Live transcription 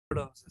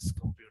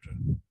Computer.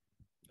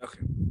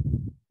 ওকে,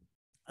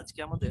 আজকে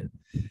আমাদের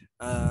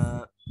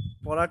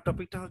পড়ার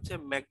টপিকটা হচ্ছে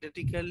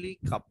ম্যাগনেটিক্যালি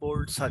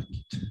কাপলড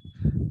সার্কিট।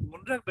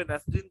 মনে রাখবেন,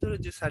 এতদিন ধরে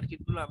যে সার্কিট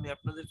গুলো আমি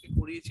আপনাদেরকে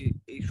করিয়েছি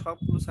এই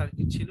সবগুলো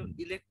সার্কিট ছিল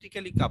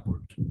ইলেকট্রিক্যালি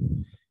কাপলড।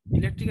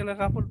 ইলেকট্রিক্যালি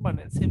কাপলড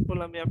মানে সিম্পল,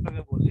 আমি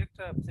আপনাকে বলি,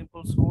 একটা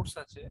সিম্পল সোর্স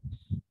আছে,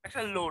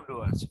 একটা লোডও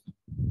আছে।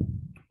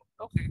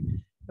 ওকে,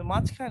 তো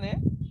মাঝখানে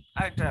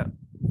আরেকটা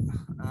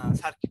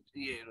সার্কিট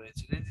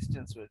রয়েছে,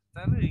 রেজিস্ট্যান্স রয়েছে।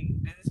 তাহলে এই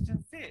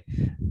রেজিস্ট্যান্স দিয়ে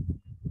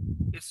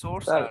এই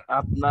সোর্স স্যার, আর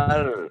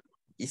আপনার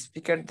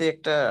স্পিকার দিয়ে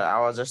একটা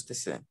আওয়াজ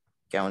আসতেছে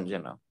কেমন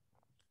যেন।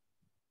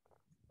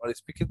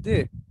 স্পিকার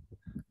দিয়ে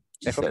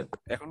জি এখন স্যার,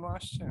 এখনো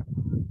আসছে?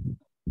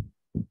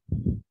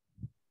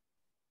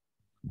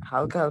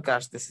 হালকা হালকা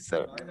আসতেছে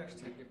স্যার। নয়েজ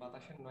আসছে কি,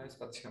 বাতাসের নয়েজ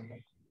পাচ্ছি আমরা।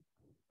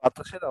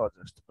 বাতাসের আওয়াজ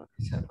আসতে পারে,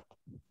 স্যার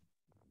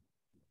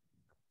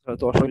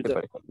হয়তো হইতে অসুবিধা।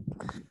 পারে।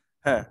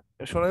 হ্যাঁ,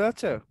 শোনা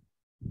যাচ্ছে?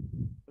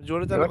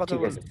 জোরে তাহলে এবার কথা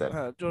ঠিক বললে, আছে স্যার।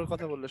 হ্যাঁ জোরে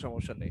কথা বললে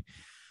সমস্যা নেই।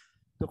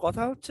 তো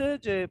কথা হচ্ছে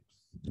যে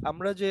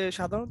আমরা যে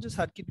সাধারণ যে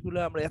সার্কিট গুলো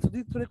আমরা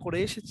এতদিন ধরে করে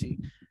এসেছি,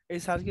 এই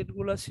সার্কিট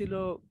গুলো ছিল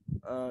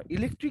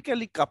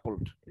ইলেকট্রিক্যালি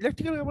কাপলড।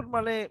 ইলেকট্রিক্যালি কাপলড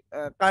মানে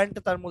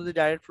কারেন্টটা তার মধ্যে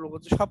ডাইরেক্ট ফ্লো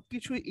করছে,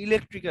 সবকিছু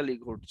ইলেকট্রিক্যালি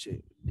ঘটছে।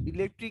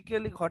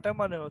 ইলেকট্রিক্যালি ঘটা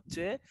মানে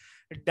হচ্ছে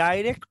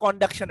ডাইরেক্ট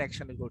কন্ডাকশন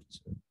অ্যাকশনে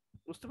ঘটছে।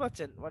 বুঝতে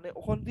পারছেন? মানে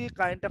ওখান দিয়ে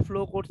কারেন্টটা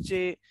ফ্লো করছে,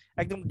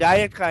 একদম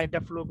ডাইরেক্ট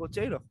কারেন্টটা ফ্লো করছে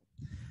এইরকম।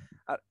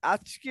 আর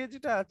আজকে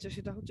যেটা আছে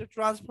সেটা হচ্ছে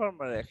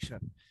ট্রান্সফরমার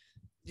অ্যাকশন।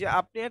 যে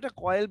আপনি একটা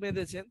কয়েল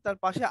বেঁধেছেন, তার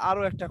পাশে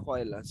আরো একটা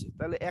কয়েল আছে,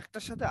 তাহলে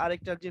একটার সাথে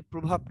আরেকটার যে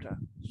প্রভাবটা,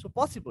 সো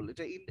পসিবল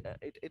এটা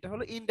এটা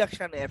হলো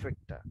ইন্ডাকশন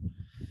এফেক্টটা।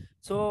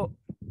 সো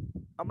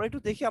আমরা একটু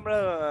দেখি,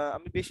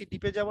 আমি বেশি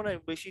ডিপে যাব না,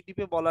 বেশি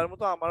ডিপে বলার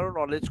মতো আমারও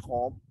নলেজ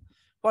কম,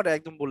 পরে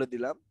একদম বলে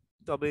দিলাম।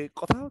 তবে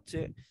কথা হচ্ছে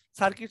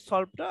সার্কিট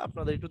সলভটা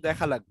আপনাদের একটু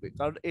দেখা লাগবে,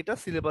 কারণ এটা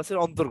সিলেবাসের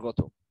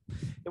অন্তর্গত।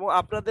 এবং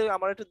আপনাদের,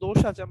 আমার একটা দোষ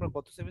আছে, আমরা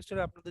গত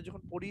সেমিস্টারে আপনাদের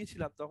যখন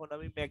পড়িয়েছিলাম তখন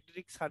আমি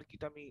ম্যাগনেটিক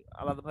সার্কিট আমি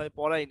আলাদাভাবে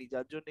পড়াইনি,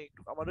 যার জন্য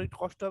একটু আমারও একটু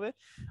কষ্ট হবে।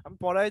 আমি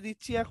পড়াই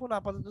দিচ্ছি এখন,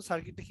 আপাতত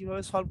সার্কিটটা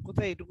কিভাবে সলভ করতে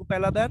হয় এটুকু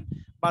পেলা দেন।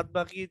 বাদ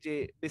বাকি যে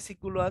বেসিক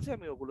গুলো আছে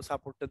আমি ওগুলো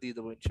সাপোর্টটা দিয়ে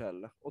দেবো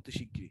ইনশাআল্লাহ অতি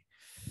শীঘ্রই।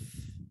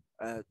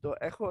 তো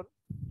এখন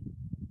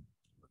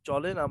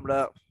চলেন আমরা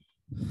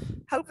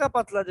হালকা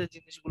পাতলা যে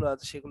জিনিসগুলো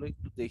আছে সেগুলো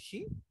একটু দেখি।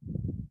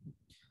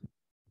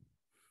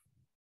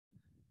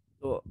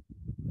 তো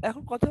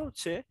এখন কথা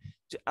হচ্ছে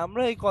যে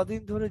আমরা এই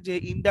কদিন ধরে যে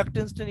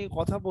ইন্ডাকটেন্সটা নিয়ে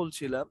কথা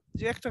বলছিলাম,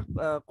 যে একটা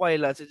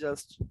কয়েল আছে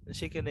জাস্ট,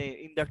 সেখানে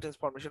ইন্ডাকটেন্স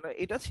ফর্মেশন হয়,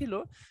 এটা ছিল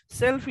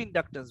সেলফ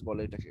ইন্ডাকটেন্স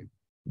বলে এটাকে।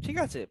 ঠিক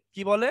আছে,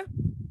 কি বলে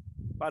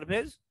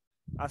Parvez,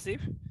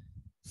 Asif?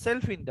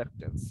 Self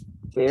inductance.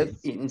 Self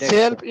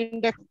self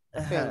induction.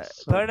 হ্যাঁ,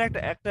 ইন্ডাকটেন্স। ধরেন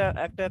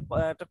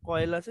একটা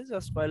কয়েল আছে,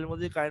 জাস্ট কয়েলের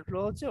মধ্যে কারেন্ট ফ্লো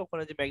হচ্ছে,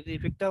 ওখানে যে ম্যাগনেটিক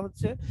ইফেক্টটা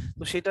হচ্ছে,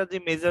 তো সেটা যে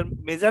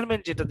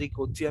মেজারমেন্ট যেটা দিয়ে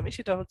করছি আমি,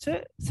 সেটা হচ্ছে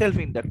সেলফ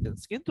ইন্ডাকটেন্স।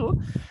 কিন্তু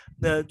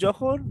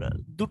যখন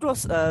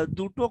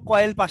দুটো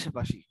কয়েল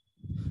পাশাপাশি,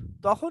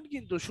 তখন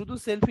কিন্তু শুধু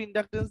সেলফ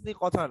ইন্ডাকটেন্স দিয়ে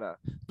কথা না,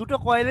 দুটো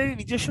কয়েলেরই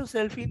নিজস্ব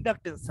সেলফ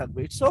ইন্ডাকটেন্স থাকবে,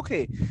 ইটস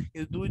ওকে।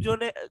 কিন্তু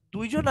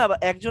দুইজন আবার,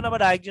 একজন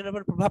আবার আরেকজনের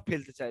উপর প্রভাব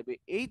ফেলতে চাইবে,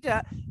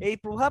 এই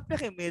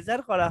প্রভাবটাকে মেজার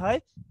করা হয়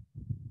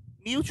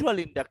মিউচুয়াল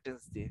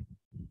ইন্ডাকটেন্স দিয়ে।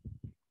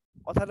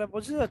 কথাটা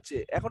বোঝা যাচ্ছে?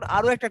 এখন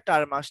আরো একটা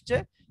টার্ম আসছে,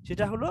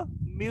 সেটা হলো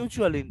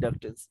মিউচুয়াল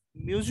ইন্ডাকটেন্স।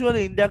 মিউচুয়াল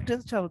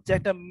ইন্ডাকটেন্সটা হচ্ছে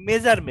একটা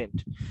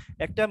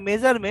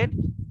মেজারমেন্ট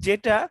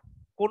যেটা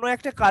কোনো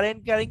একটা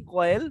কারেন্ট ক্যারিং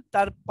কয়েল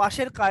তার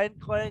পাশের কারেন্ট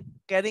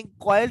ক্যারিং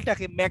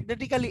কয়েলটাকে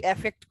ম্যাগনেটিক্যালি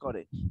এফেক্ট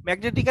করে।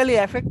 ম্যাগনেটিক্যালি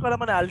এফেক্ট করা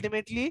মানে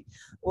আলটিমেটলি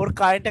ওর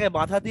কারেন্টটাকে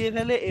বাধা দিয়ে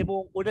ফেলে, এবং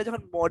ওটা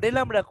যখন মডেল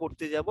আমরা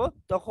করতে যাব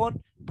তখন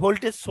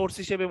ভোল্টেজ সোর্স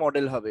হিসেবে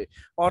মডেল হবে।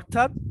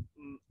 অর্থাৎ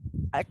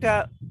একটা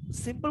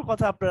সিম্পল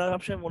কথা আপনারা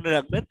সবসময় মনে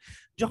রাখবেন,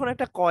 যখন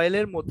একটা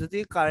কয়েলের মধ্যে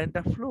দিয়ে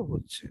কারেন্টটা ফ্লো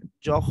হচ্ছে,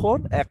 যখন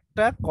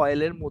একটা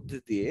কয়েলের মধ্যে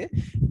দিয়ে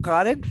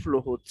কারেন্ট ফ্লো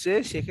হচ্ছে,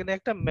 সেখানে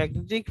একটা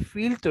ম্যাগনেটিক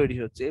ফিল্ড তৈরি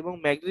হচ্ছে, এবং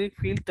ম্যাগনেটিক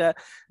ফিল্ডটা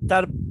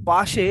তার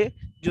পাশে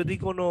যদি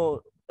কোনো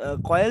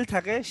কয়েল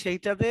থাকে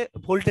সেইটাতে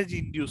ভোল্টেজ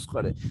ইনডিউস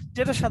করে,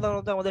 যেটা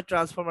সাধারণত আমাদের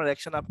ট্রান্সফরমার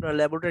অ্যাকশন আপনারা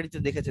ল্যাবরেটরিতে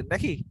দেখেছেন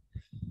নাকি?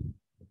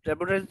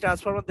 ল্যাবরেটরি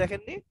ট্রান্সফরমার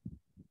দেখেননি?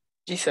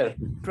 জি স্যার।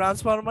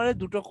 ট্রান্সফরমারে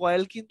দুটো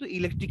কয়েল কিন্তু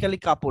ইলেকট্রিক্যালি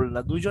কাপল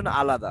না, দুইজন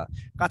আলাদা,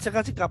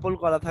 কাছাকাছি কাপল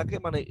করা থাকে,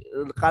 মানে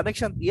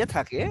কানেকশন দিয়ে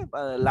থাকে,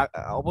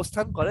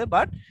 অবস্থান করে,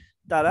 বাট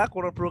তারা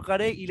কোনো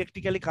প্রকারে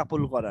ইলেকট্রিক্যালি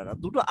কাপল করা না,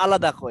 দুটো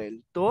আলাদা কয়েল।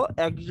 তো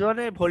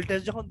একজনের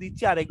ভোল্টেজ যখন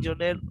দিচ্ছি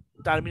আরেকজনের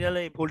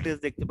টার্মিনালে ভোল্টেজ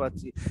দেখতে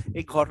পাচ্ছি,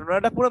 এই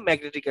ঘটনাটা পুরো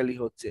ম্যাগনেটিক্যালি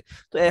হচ্ছে।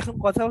 তো এখন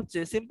কথা হচ্ছে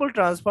সিম্পল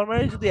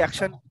ট্রান্সফরমারে যদি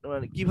অ্যাকশন,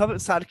 মানে কিভাবে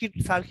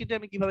সার্কিটে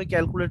আমি কিভাবে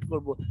ক্যালকুলেট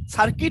করব,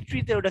 সার্কিট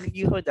ট্রিতে ওটাকে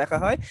কিভাবে দেখা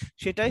হয়,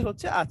 সেটাই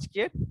হচ্ছে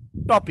আজকের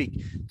টপিক।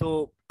 তো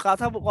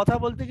কথা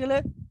বলতে গেলে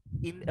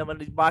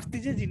মানে বাড়তি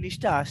যে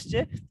জিনিসটা আসছে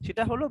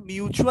সেটা হলো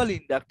মিউচুয়াল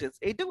ইন্ডাকটেন্স।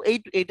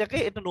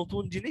 এটা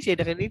নতুন জিনিস,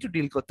 এটাকে নিয়ে একটু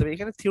ডিল করতে হবে।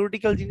 এখানে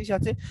থিওরিটিক্যাল জিনিস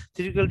আছে,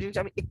 থিওরিটিক্যাল জিনিস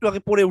আমি একটু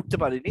আগে পড়ে উঠতে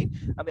পারিনি,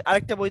 আমি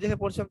আরেকটা বই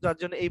দেখে পড়ছিলাম, যার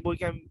জন্য এই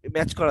বইকে আমি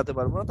ম্যাচ করাতে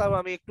পারবো না, তাও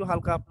আমি একটু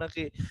হালকা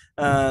আপনাকে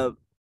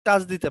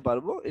টাচ দিতে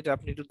পারবো, এটা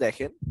আপনি একটু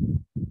দেখেন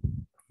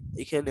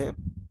এখানে।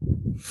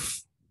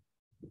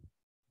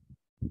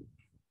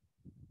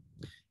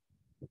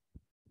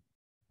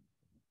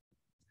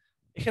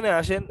 এখানে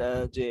আসেন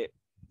যে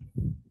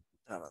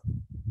দাঁড়ান।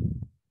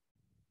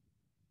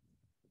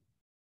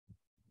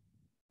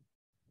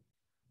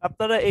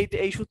 আপনারা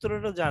এই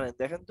সূত্রটা জানেন,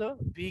 দেখেন তো,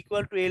 v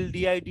equal to L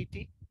DI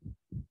DT.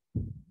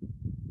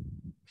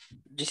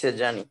 G sir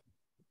জানি।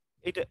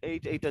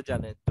 এইটা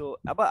জানেন তো।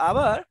 আবার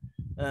আবার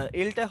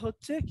এলটা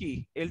হচ্ছে কি,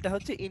 এলটা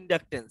হচ্ছে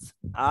ইন্ডাকটেন্স,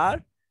 আর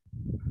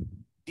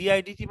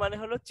ডিআইডিটি মানে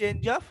হলো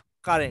চেঞ্জ অফ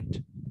কারেন্ট।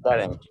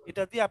 কারেন্ট।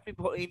 এটা দিয়ে আপনি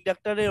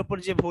ইন্ডাক্টরের উপর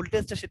যে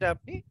ভোল্টেজটা সেটা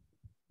আপনি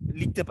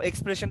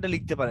এক্সপ্রেশনটা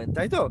লিখতে পারেন,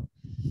 তাই তো?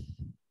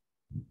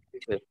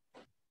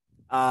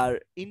 আর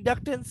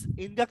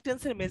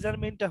ইন্ডাকটেন্সের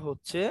মেজারমেন্টটা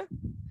হচ্ছে,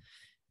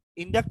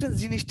 ইন্ডাকটেন্স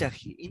জিনিসটা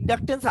কি,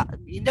 ইন্ডাকটেন্স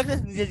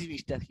নিজে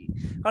জিনিসটা কি?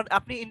 কারণ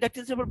আপনি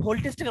ইন্ডাকটেন্সের উপর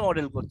ভোল্টেজটাকে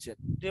মডেল করছেন,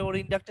 যে ওর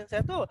ইন্ডাকটেন্স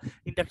এত,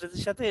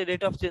 ইন্ডাকটেন্সের সাথে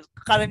রেট অফ চেঞ্জ,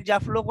 কারেন্ট যা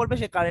ফ্লো করবে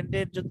সেই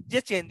কারেন্টের যে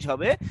চেঞ্জ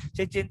হবে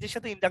সেই চেঞ্জের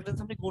সাথে ইন্ডাকটেন্স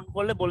আপনি গুণ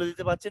করলে বলে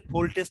দিতে পারছেন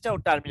ভোল্টেজটা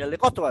ওর টার্মিনালে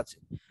কত আছে।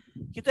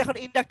 কিন্তু এখন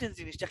ইন্ডাকটেন্স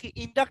জিনিসটা কি,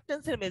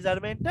 ইন্ডাকটেন্সের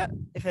মেজারমেন্টটা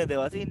এখানে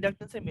দেওয়া আছে।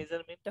 ইন্ডাকটেন্সের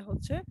মেজারমেন্টটা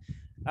হচ্ছে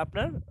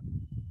আপনার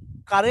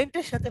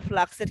কারেন্টের সাথে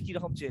ফ্লাক্সের কি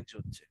রকম চেঞ্জ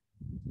হচ্ছে।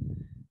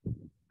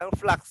 এখন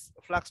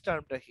ফ্লাক্স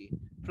টার্মটা কি?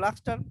 ফ্লাক্স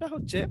টার্মটা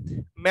হচ্ছে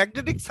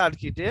ম্যাগনেটিক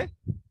সার্কিটে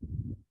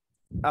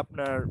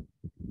আপনার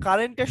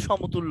কারেন্টের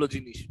সমতুল্য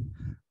জিনিস।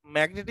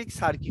 ম্যাগনেটিক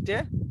সার্কিটে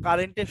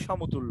কারেন্টের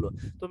সমতুল্য।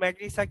 তো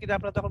ম্যাগনেটিক সার্কিটে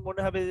আপনার তখন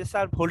মনে হবে যে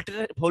স্যার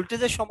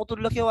ভোল্টেজের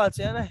সমতুল্য কেউ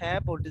আছে না? হ্যাঁ,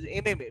 ভোল্টেজ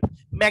এমএমএফ,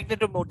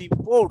 ম্যাগনেটোমোটিভ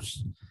ফোর্স,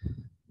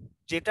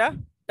 যেটা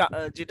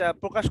যেটা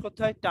প্রকাশ করতে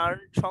হয় টার্ন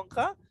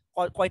সংখ্যা,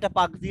 কয়টা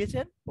পাক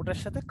দিয়েছেন ওটার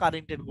সাথে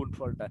কারেন্টের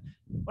গুণফলটা,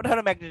 ওটা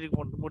হলো ম্যাগনেটিক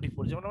মোটিভ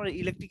ফোর্স। যেমন আমরা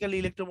ইলেকট্রিক্যাল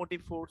ইলেকট্রোমোটিভ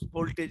ফোর্স,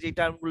 ভোল্টেজ, এই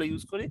টার্মগুলো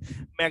ইউজ করি।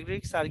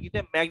 ম্যাগনেটিক সার্কিটে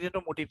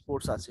ম্যাগনেটোমোটিভ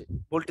ফোর্স আছে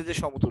ভোল্টেজের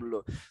সমতুল্য,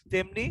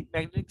 তেমনি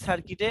ম্যাগনেটিক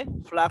সার্কিটে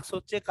ফ্লাক্স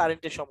হচ্ছে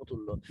কারেন্টের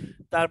সমতুল্য।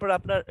 তারপর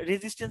আপনার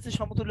রেজিস্ট্যান্সের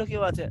সমতুল্য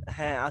কেউ আছে?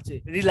 হ্যাঁ আছে,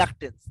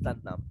 রিলাক্টেন্স তার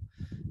নাম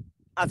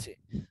আছে।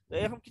 তো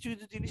এরকম কিছু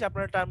কিছু জিনিস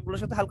আপনার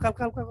টার্মগুলোর সাথে হালকা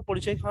হালকা হালকা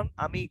পরিচয় হন।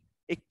 আমি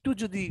একটু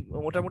যদি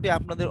মোটামুটি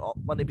আপনাদের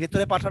মানে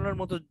ভেতরে পাঠানোর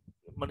মতো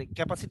মানে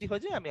ক্যাপাসিটি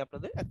হয়ে যায়, আমি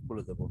আপনাদের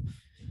বলে দেবো।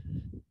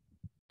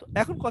 তো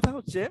এখন কথা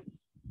হচ্ছে,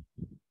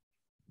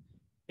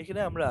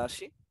 এখানে আমরা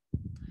আসি,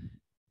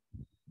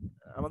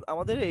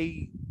 আমাদের এই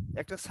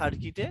একটা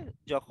সার্কিটে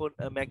যখন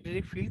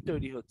ম্যাগনেটিক ফিল্ড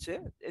তৈরি হচ্ছে,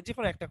 যে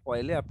কোনো একটা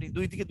কয়েলে, আপনি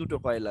দুই দিকে দুটো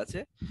কয়েল আছে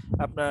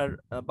আপনার,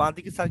 বাঁ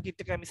দিকে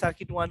সার্কিটটাকে আমি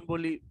সার্কিট 1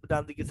 বলি,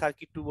 ডান দিকে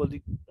সার্কিট 2 বলি,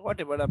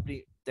 হোয়াটএভার আপনি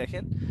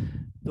দেখেন।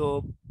 তো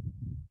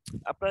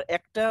আপনার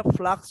একটা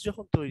ফ্লাক্স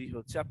যখন তৈরি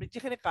হচ্ছে, আপনি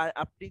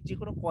যে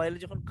কোনো কয়েলে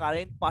যখন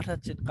কারেন্ট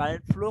পাঠাচ্ছেন,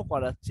 কারেন্ট ফ্লো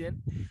করাচ্ছেন,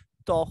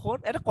 তখন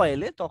একটা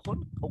কয়েলে, তখন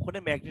ওখানে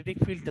ম্যাগনেটিক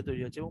ফিল্ডটা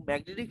তৈরি হচ্ছে, এবং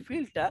ম্যাগনেটিক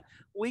ফিল্ডটা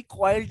ওই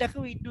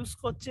কয়েলটাকেও ইনডিউস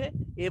করছে,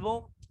 এবং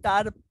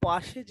তার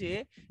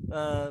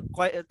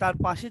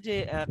পাশে যে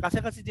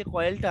কাছাকাছি যে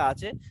কয়েলটা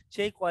আছে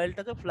সেই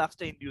কয়েলটাতে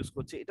ফ্লাক্সটা ইনডিউস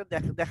করছে। এটা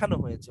দেখানো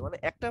হয়েছে, মানে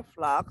একটা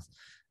ফ্লাক্স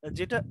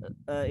যেটা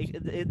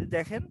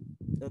দেখেন,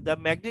 দ্য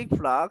ম্যাগনেটিক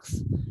ফ্লাক্স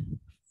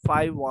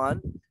phi 1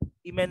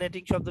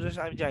 ইমানেটিং শব্দটা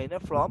আমি জানি না,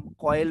 from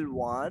coil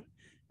 1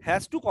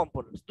 has to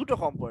components, দুটো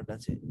কম্পোনেন্ট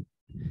আছে,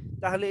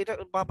 তাহলে এটা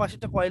বাঁ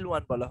পাশেটা কয়েল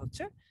 1 বলা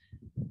হচ্ছে।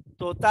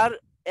 তো তার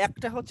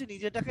একটা হচ্ছে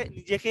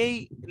নিজেকেই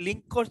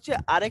লিংক করছে,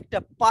 আরেকটা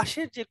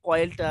পাশের যে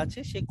কয়েলটা আছে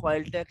সেই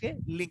কয়েলটাকে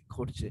লিংক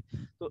করছে।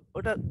 তো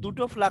ওটা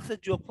দুটো ফ্লাক্সের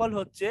যোগফল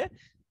হচ্ছে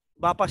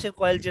বাঁ পাশের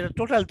কয়েল, যেটা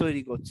টোটাল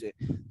তৈরি করছে।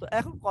 তো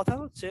এখন কথা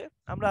হচ্ছে,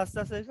 আমরা আস্তে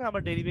আস্তে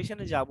আমরা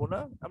ডেরিভেশনে যাব না,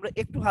 আমরা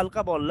একটু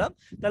হালকা বললাম।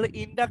 তাহলে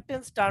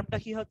ইন্ডাকটেন্স টার্মটা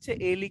কি হচ্ছে?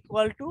 L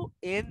equal to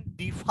N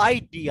ডিভাই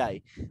DI,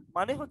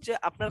 মানে হচ্ছে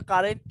আপনার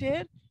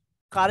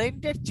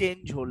কারেন্টের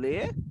চেঞ্জ হলে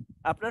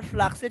আপনার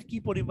ফ্লাক্সের কি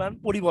পরিমাণ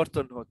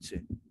পরিবর্তন হচ্ছে।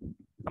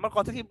 আমার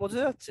কথা কি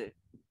বোঝা যাচ্ছে?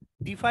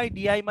 ডিফাই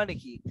ডিআই মানে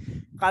কি,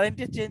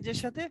 কারেন্টের চেঞ্জের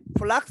সাথে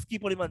ফ্লাক্স কি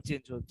পরিমাণ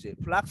চেঞ্জ হচ্ছে।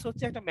 ফ্লাক্স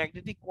হচ্ছে একটা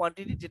ম্যাগনেটিক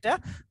কোয়ান্টিটি যেটা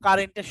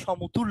কারেন্টের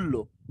সমতুল্য।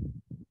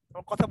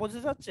 আমার কথা বোঝা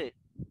যাচ্ছে?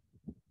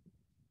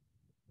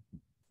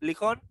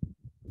 লিখন।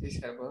 জি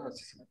স্যার, বোঝা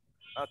যাচ্ছে স্যার।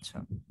 আচ্ছা,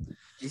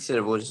 জি স্যার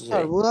বলছি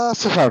স্যার বোঝা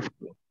যাচ্ছে স্যার।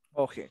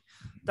 ওকে,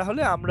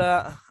 তাহলে আমরা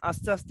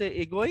আস্তে আস্তে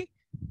এগোই।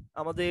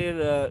 আমাদের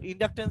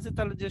ইন্ডাকটেন্সের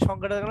তাহলে যে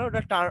সংখ্যাটা গেল,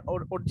 ওটা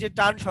ওর যে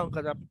টার্ন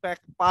সংখ্যা,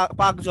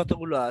 পাক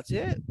যতগুলো আছে,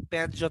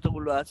 প্যাঁচ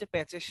যতগুলো আছে,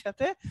 প্যাঁচের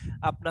সাথে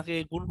আপনাকে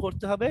গুণ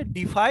করতে হবে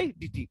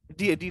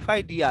ডিফাই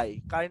ডিআই,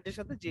 কারেন্টের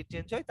সাথে যে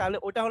চেঞ্জ হয়, তাহলে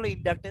ওটা হলো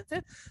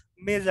ইন্ডাকটেন্সের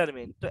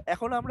মেজারমেন্ট। তো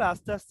এখন আমরা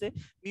আস্তে আস্তে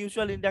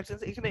মিউচুয়াল ইন্ডাকটেন্স,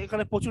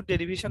 এখানে প্রচুর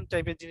ডেরিভেশন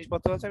টাইপের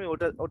জিনিসপত্র আছে, আমি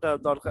ওটা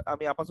দরকার,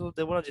 আমি আপাতত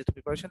দেবো না যেহেতু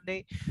প্রিপারেশন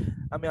নেই।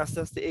 আমি আস্তে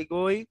আস্তে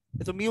এগোই।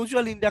 তো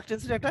মিউচুয়াল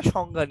ইন্ডাকটেন্সের একটা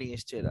সংজ্ঞা নিয়ে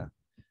এসছে এরা,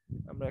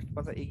 আমরা একটা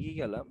কথা এগিয়ে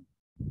গেলাম।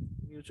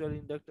 মিউচুয়াল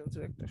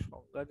ইন্ডাকটেন্সের একটা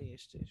সংজ্ঞা নিয়ে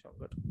এসছে,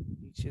 সংজ্ঞাটা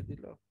নিচে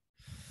দিল,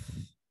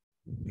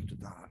 একটু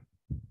দাঁড়ান।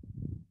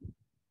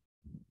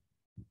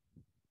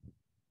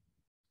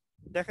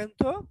 দেখেন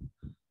তো,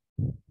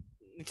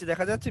 নিচে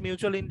দেখা যাচ্ছে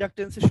মিউচুয়াল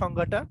ইন্ডাকটেন্সের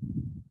সংজ্ঞাটা।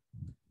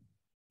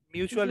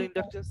 Mutual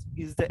inductance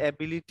is the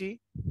ability,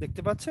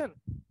 দেখতে পাচ্ছেন?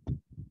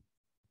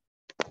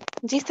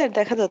 জি স্যার,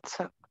 দেখা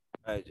যাচ্ছে।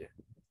 এই যে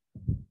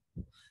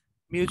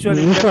mutual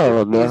G sir,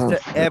 inductance is দেখা the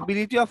যাচ্ছে।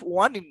 ability of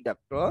one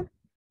inductor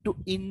to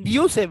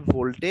induce a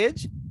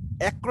voltage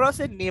across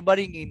a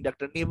neighboring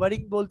inductor.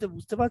 Neighboring বলতে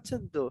বুঝতে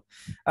পারছেন তো?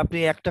 আপনি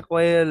একটা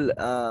কয়েল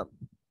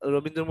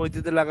রবীন্দ্র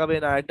মসজিদে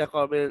লাগাবেন, আরেকটা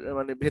কবে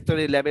মানে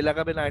ভেতরে ল্যাবে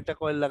লাগাবেন, আরেকটা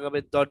কয়েল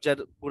লাগাবেন দরজার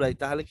গোড়ায়,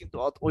 তাহলে কিন্তু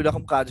ওই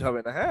রকম কাজ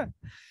হবে না। হ্যাঁ,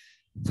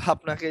 তো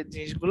আপনাকে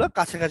জিনিসগুলো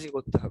কাছাকাছি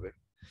করতে হবে।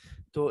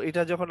 তো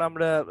এটা যখন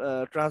আমরা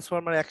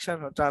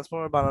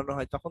ট্রান্সফরমার বানানো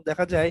হয়, তখন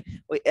দেখা যায়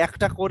ওই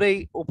একটা করেই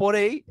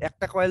উপরেই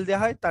একটা কয়েল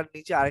দেওয়া হয়, তার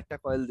নিচে আরেকটা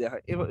কয়েল দেওয়া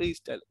হয়, এবার এই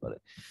স্টাইল করে।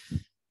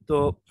 তো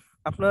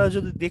আপনারা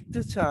যদি দেখতে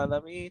চান,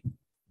 আমি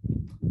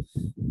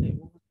এই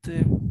মুহূর্তে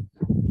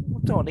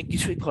অনেক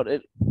কিছুই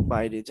ঘরের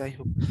বাইরে, যাই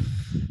হোক।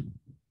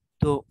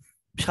 তো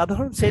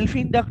সাধারণ সেলফ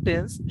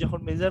ইন্ডাকটেন্স যখন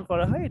মেজার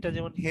করা হয়, এটা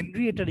যেমন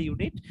হেনরি এটার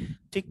ইউনিট,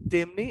 ঠিক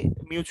তেমনি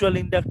মিউচুয়াল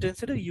ইন্ডাকটেন্স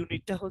এর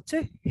ইউনিটটা হচ্ছে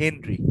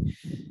হেনরি।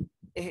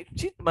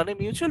 মানে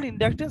মিউচুয়াল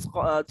ইন্ডাকটেন্স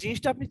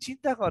জিনিসটা আপনি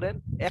চিন্তা করেন,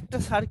 একটা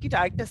সার্কিট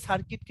আরেকটা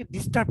সার্কিটকে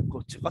ডিস্টার্ব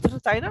করছে, কথাটা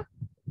তাই না?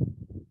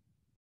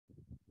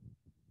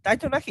 তাই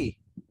তো নাকি?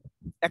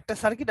 একটা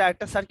সার্কিট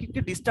আরেকটা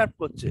সার্কিটকে ডিস্টার্ব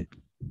করছে,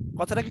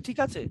 কথাটা কি ঠিক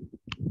আছে?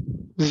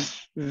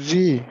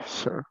 জি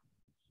স্যার।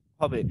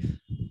 হবে।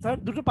 ধর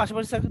দুটো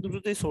পাশাপাশি সার্কিট,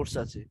 দুটোতেই সোর্স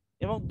আছে,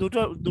 এবং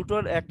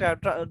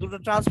দুটো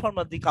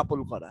ট্রান্সফরমার দিয়ে কাপল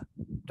করা।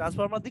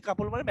 ট্রান্সফরমার দিয়ে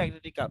কাপল মানে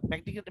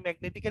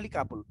ম্যাগনেটিক্যালি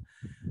কাপল।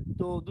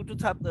 তো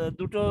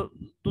দুটো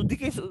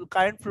দুদিকেই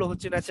কারেন্ট ফ্লো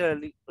হচ্ছে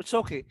ন্যাচারালি, ইটস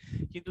ওকে,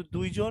 কিন্তু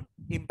দুইজন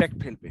ইম্প্যাক্ট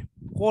ফেলবে,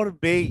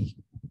 করবেই।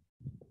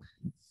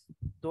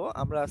 তো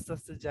আমরা আস্তে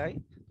আস্তে যাই।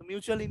 তো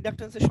মিউচুয়াল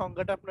ইন্ডাকটেন্সের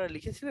সংজ্ঞাটা আপনারা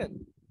লিখেছিলেন,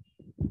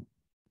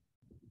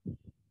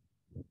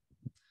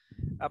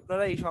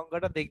 আপনারা এই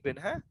সংজ্ঞাটা দেখবেন।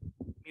 হ্যাঁ,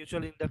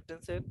 মিউচুয়াল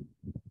ইন্ডাকটেন্সের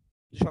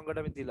সংজ্ঞাটা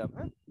আমি দিলাম।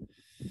 হ্যাঁ,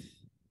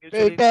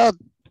 মিউচুয়াল এটা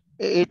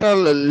এটা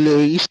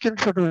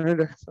স্ক্রিনশট নিয়ে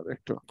রাখ স্যার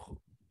একটু।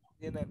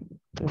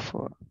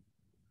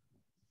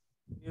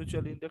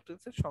 মিউচুয়াল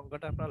ইন্ডাকটেন্সের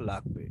সংজ্ঞাটা আপনার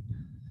লাগবে।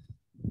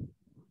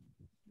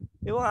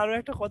 এবং আরো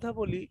একটা কথা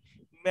বলি,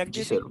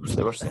 জি স্যার,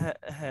 বুঝতে পারছি।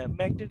 হ্যাঁ,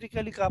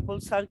 ম্যাগনেটিক্যালি কাপল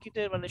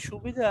সার্কিটের মানে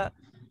সুবিধা,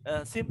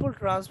 সিম্পল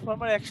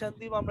ট্রান্সফরমার অ্যাকশন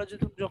দিয়ে আমরা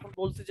যখন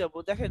বলতে যাব,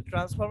 দেখেন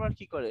ট্রান্সফরমার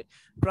কি করে,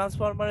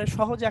 ট্রান্সফরমারের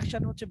সহজ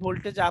অ্যাকশন হচ্ছে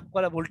ভোল্টেজ আপ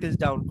করা, ভোল্টেজ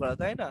ডাউন করা,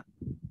 তাই না?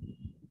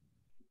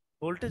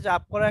 ভোল্টেজ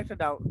আপ করা, একটা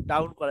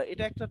ডাউন করা,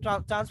 এটা একটা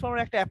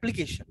ট্রান্সফরমার একটা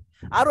অ্যাপ্লিকেশন।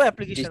 আরো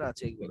অ্যাপ্লিকেশন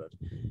আছে এগুলোর,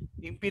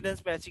 ইম্পিডেন্স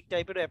ম্যাচিং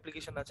টাইপের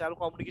অ্যাপ্লিকেশন আছে, আর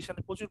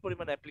কমিউনিকেশনে প্রচুর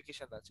পরিমাণে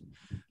অ্যাপ্লিকেশন আছে।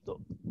 তো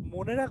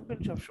মনে রাখবেন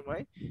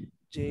সবসময়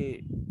যে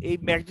এই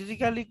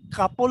ম্যাগনেটিক্যালি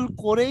কাপল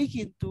করেই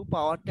কিন্তু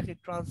পাওয়ারটাকে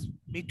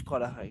ট্রান্সমিট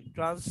করা হয়।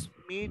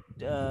 ট্রান্সমিট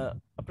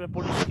আপনার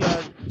পরিষ্কার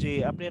যে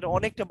আপনি একটা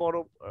অনেকটা বড়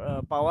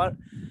পাওয়ার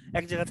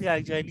এক জায়গা থেকে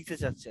আরেক জায়গায় নিতে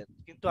চাচ্ছেন,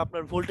 কিন্তু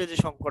আপনার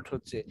ভোল্টেজের সংকট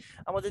হচ্ছে।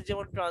 আমাদের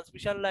যেমন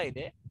ট্রান্সমিশন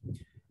লাইনে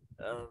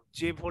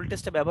যে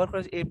ভোল্টেজটা ব্যবহার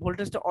করা এই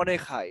ভোল্টেজটা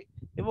অনেক হাই,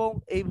 এবং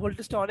এই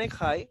ভোল্টেজটা অনেক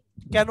হাই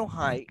কেন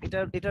হাই,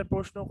 এটার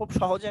প্রশ্ন খুব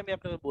সহজে আমি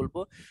আপনাকে বলবো।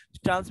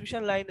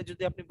 ট্রান্সমিশন লাইনে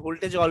যদি আপনি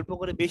ভোল্টেজ অল্প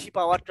করে বেশি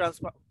পাওয়ার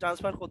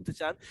ট্রান্সফার করতে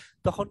চান,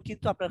 তখন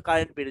কিন্তু আপনার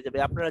কারেন্ট বেড়ে যাবে।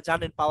 আপনারা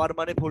জানেন পাওয়ার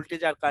মানে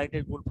ভোল্টেজ আর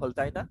কারেন্টের গুণফল,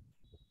 তাই না?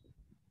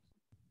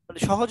 মানে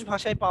সহজ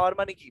ভাষায় পাওয়ার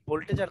মানে কি,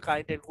 ভোল্টেজ আর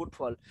কারেন্টের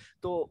গুণফল।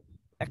 তো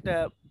একটা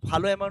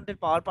ভালো অ্যামাউন্টের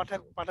পাওয়ার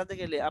পাঠাতে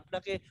গেলে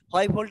আপনাকে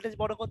হয় ভোল্টেজ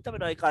বড় করতে হবে,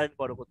 নয় কারেন্ট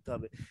বড় করতে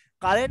হবে।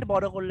 কারেন্ট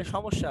বড় করলে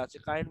সমস্যা আছে,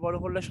 কারেন্ট বড়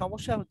করলে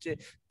সমস্যা হচ্ছে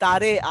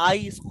তারে আই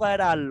স্কোয়ার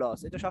আর লস,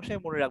 এটা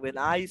সবসময় মনে রাখবেন,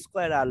 আই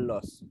স্কোয়ার আর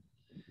লস।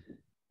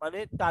 মানে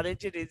তারের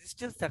যে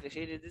রেজিস্ট্যান্স থাকে,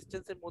 সেই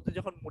রেজিস্ট্যান্সের মধ্যে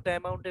যখন মোটা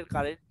অ্যামাউন্টের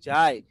কারেন্ট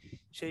যায়,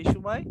 সেই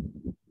সময়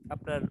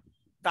আপনার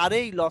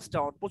তারেই লসটা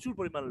প্রচুর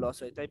পরিমাণ লস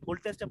হয়। তাই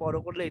ভোল্টেজটা বড়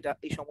করলে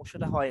এই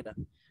সমস্যাটা হয় না।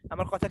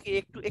 আমার কথা কি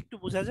একটু একটু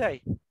বোঝা যায়?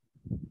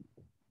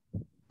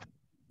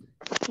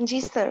 জি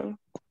স্যার।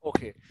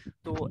 ওকে।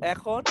 তো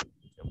এখন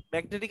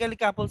ম্যাগনেটিক্যালি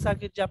কাপল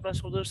সার্কিট যে আপনার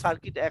শুধু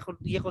সার্কিট এখন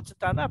করছেন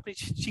তা না, আপনি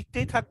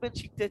শিখতেই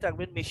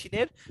থাকবেন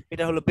মেশিনের।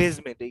 এটা হলো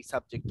বেসমেন্ট, এই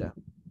সাবজেক্টটা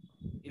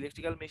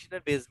ইলেকট্রিক্যাল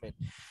মেশিনের বেসমেন্ট।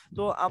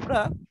 তো আমরা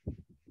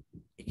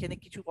এখানে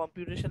কিছু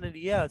কম্পিউটেশনের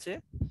আছে,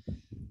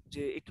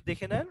 যে একটু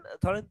দেখে নেন।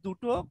 ধরেন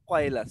দুটো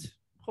কয়েল আছে,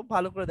 খুব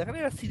ভালো করে দেখেন,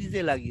 এরা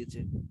সিরিজে লাগিয়েছে।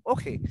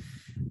 ওকে,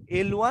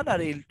 L1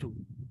 আর L2,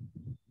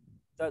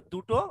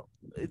 দুটো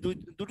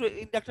দুটো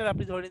ইন্ডাক্টর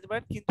আপনি ধরে নিতে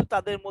পারেন, কিন্তু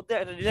তাদের মধ্যে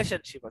একটা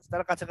রিলেশনশিপ আছে,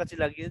 তারা কাছাকাছি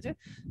লাগিয়েছে,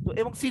 তো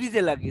এবং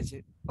সিরিজে লাগিয়েছে।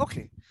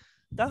 ওকে,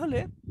 তাহলে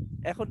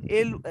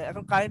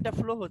এখন কারেন্টটা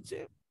ফ্লো হচ্ছে।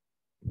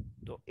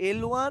 তো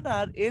L1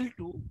 আর L2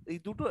 এই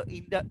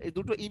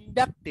দুটো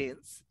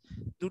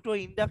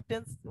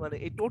ইন্ডাকটেন্স মানে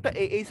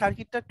এই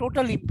সার্কিটটা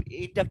টোটাল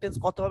ইন্ডাকটেন্স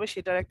কত হবে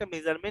সেটার একটা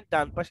মেজারমেন্ট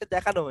ডান পাশে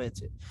দেখানো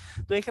হয়েছে।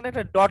 তো এখানে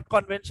একটা ডট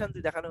কনভেনশন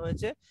দিয়ে দেখানো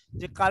হয়েছে,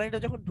 যে কারেন্টটা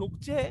যখন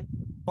ঢুকছে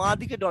বাঁ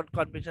দিকে ডট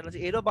কনভেনশন আছে,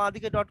 এরও বাঁ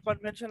দিকে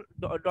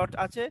ডট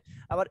আছে,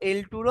 আবার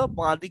L2রও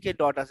বাঁ দিকে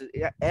ডট আছে।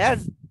 অ্যাজ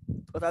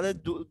তাদের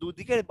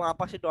দুদিকে বাঁ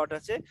পাশে ডট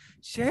আছে,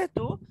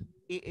 সেহেতু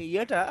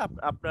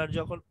আপনার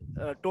যখন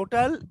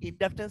টোটাল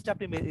ইন্ডাকটেন্সটা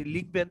আপনি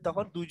লিখবেন,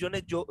 তখন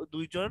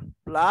দুইজন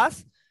প্লাস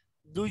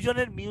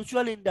দুইজনের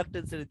মিউচুয়াল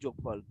ইন্ডাকটেন্সের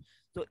যোগফল।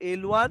 তো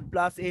L1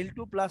 plus L2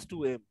 plus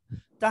 2M,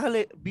 তাহলে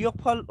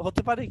বিয়োগফল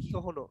হতে পারে কি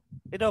কখনো?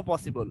 এটাও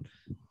পসিবল,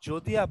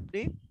 যদি আপনি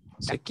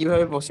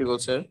কিভাবে পসিবল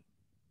স্যার?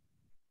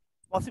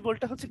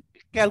 পসিবলটা হচ্ছে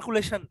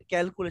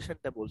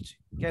ক্যালকুলেশনটা বলছি,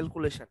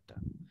 ক্যালকুলেশনটা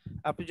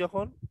আপনি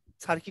যখন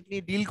সার্কিট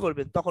নিয়ে ডিল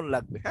করবেন তখন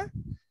লাগবে। হ্যাঁ,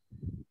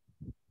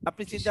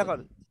 আপনি চিন্তা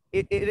করেন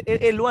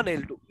L1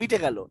 L2 মিটে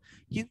গেল।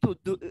 কিন্তু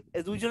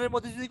দুইজনের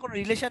মধ্যে যদি কোনো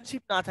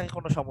রিলেশনশিপ না থাকে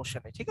কোনো সমস্যা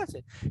নেই, ঠিক আছে।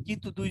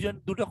 কিন্তু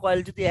দুটো কয়েল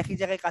যদি একই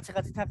জায়গায়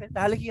কাছাকাছি থাকে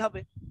তাহলে কি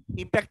হবে?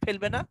 ইম্প্যাক্ট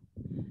ফেলবে না?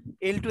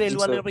 L2 জি L1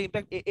 স্যার। এর উপর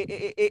ইম্প্যাক্ট,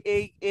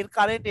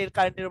 এর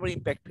কারেন্টের উপর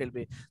ইম্প্যাক্ট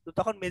ফেলবে। তো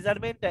তখন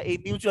মেজারমেন্টটা এই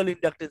মিউচুয়াল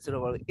ইন্ডাকটেন্সের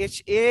উপর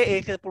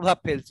এর প্রভাব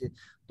ফেলছে।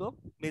 তো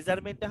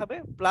মেজারমেন্টটা হবে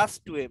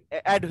 +2m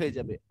অ্যাড হয়ে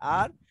যাবে।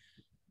 আর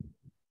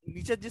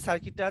নিচের যে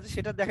সার্কিটটা আছে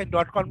সেটা দেখেন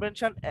ডট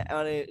কনভেনশন,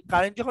 মানে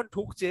কারেন্ট যখন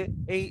ঢুকছে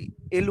এই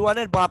L1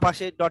 এর বাঁ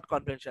পাশে ডট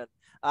কনভেনশন,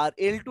 আর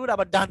L2 এর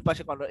আবার ডান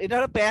পাশে কনভেনশন। এটা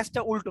হলো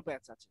প্যাচটা উল্টো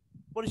প্যাচ আছে,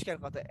 পরিষ্কার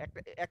কথা। একটা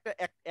একটা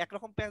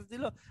একরকম প্যাচ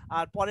দিল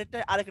আর পরেরটা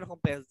আরেক রকম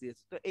প্যাচ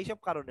দিয়েছে, তো এইসব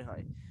কারণে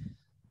হয়।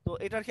 তো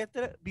এটার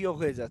ক্ষেত্রে বিয়োগ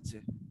হয়ে যাচ্ছে।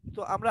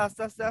 তো আমরা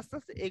আস্তে আস্তে আস্তে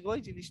আস্তে এগোই,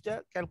 জিনিসটা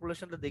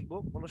ক্যালকুলেশনটা দেখবো,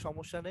 কোনো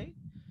সমস্যা নেই,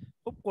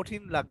 খুব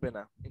কঠিন লাগবে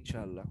না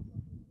ইনশাআল্লাহ।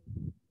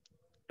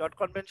 ডট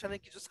কনভেনশনে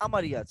কিছু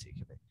সামারি আছে,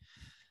 এখানে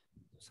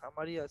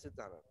সামারি আছে,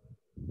 দাঁড়ান।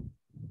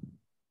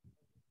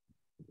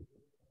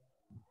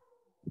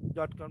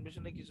 ডট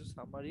কনভেনশনে কিছু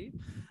সামারি,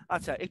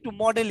 আচ্ছা একটু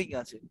মডেলিং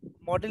আছে।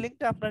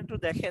 মডেলিংটা আপনারা একটু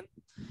দেখেন।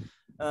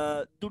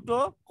 দুটো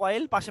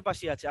কয়েল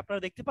পাশাপাশি আছে, আপনারা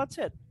দেখতে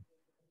পাচ্ছেন?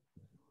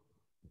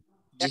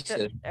 জি একটা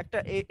স্যার। একটা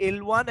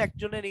L1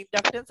 একজনের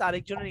ইন্ডাকটেন্স,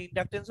 আরেকজনের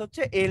ইন্ডাকটেন্স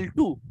হচ্ছে L2।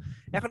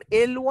 এখন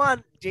L1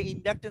 যে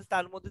ইন্ডাকটেন্স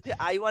তার মধ্যে দিয়ে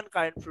I1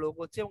 কারেন্ট ফ্লো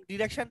করছে এবং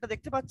ডিরেকশনটা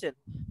দেখতে পাচ্ছেন,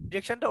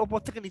 ডিরেকশনটা উপর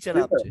থেকে নিচে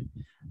নামছে।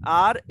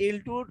 আর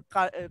L2 এর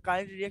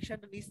কারেন্ট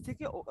ডিরেকশনটা নিচ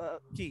থেকে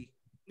কি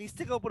নিচ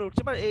থেকে উপরে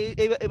উঠছে, মানে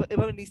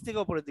এইভাবে নিচ থেকে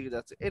উপরের দিকে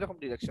যাচ্ছে, এরকম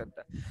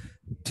ডিরেকশনটা।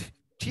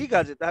 ঠিক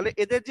আছে, তাহলে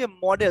এদের যে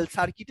মডেল,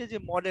 সার্কিটের যে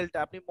মডেলটা,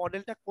 আপনি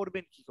মডেলটা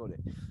করবেন কি করে?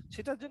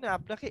 সেটার জন্য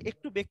আপনাকে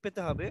একটু বেগ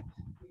পেতে হবে।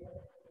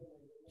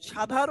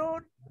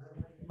 সাধারণ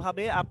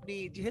ভাবে আপনি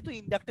যেহেতু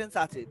ইন্ডাকটেন্স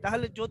আছে,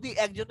 তাহলে যদি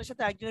একজনের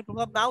সাথে একজনের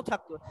প্রভাব নাও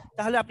থাকতো,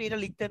 তাহলে আপনি এটা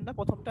লিখতেন না,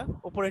 প্রথমটা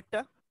উপরেরটা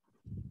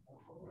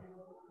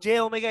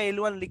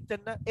J⍵L1 লিখতেন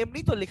না? এমনি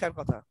তো লেখার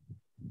কথা।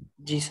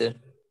 জি স্যার।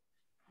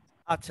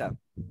 আচ্ছা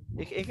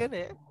এখানে,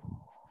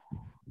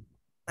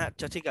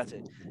 আচ্ছা ঠিক আছে,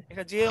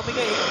 এখানে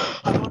J⍵L1,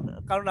 কারণ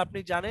কারণ আপনি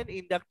জানেন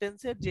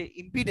ইন্ডাকটেন্সের যে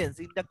ইম্পিডেন্স,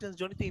 ইন্ডাকটেন্স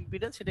জনিত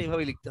ইম্পিডেন্স, সেটা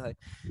এইভাবে লিখতে হয়।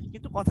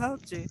 কিন্তু কথা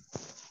হচ্ছে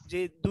যে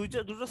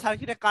দুটো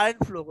সার্কিটে কারেন্ট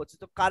ফ্লো হচ্ছে,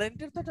 তো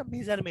কারেন্টের তো একটা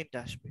মেজারমেন্ট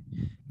আসবে।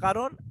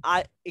 কারণ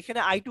এখানে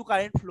I2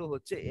 কারেন্ট ফ্লো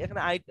হচ্ছে,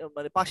 এখানে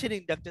মানে পাশের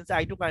ইন্ডাকটেন্সে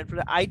I2 কারেন্ট ফ্লো,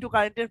 I2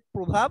 কারেন্টের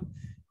প্রভাব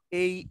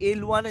এই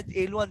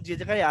L1 যে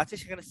জায়গায় আছে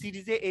সেখানে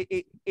সিরিজে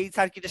এই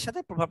সার্কিটের সাথে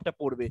প্রভাবটা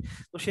পড়বে।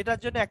 তো সেটার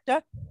জন্য একটা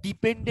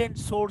ডিপেন্ডেন্ট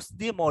সোর্স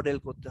দিয়ে মডেল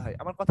করতে হয়।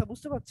 আমার কথা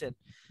বুঝতে পারছেন?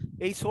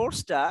 এই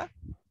সোর্সটা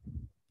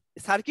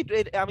সার্কিট,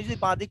 আমি যদি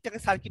বাঁ দিকটাকে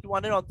সার্কিট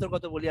 1 এর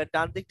অন্তর্গত বলি আর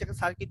ডান দিকটাকে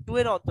সার্কিট 2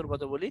 এর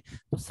অন্তর্গত বলি,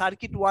 তো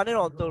সার্কিট 1 এর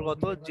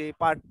অন্তর্গত যে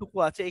পার্টটুকু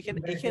আছে এখানে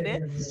এখানে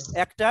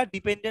একটা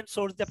ডিপেন্ডেন্ট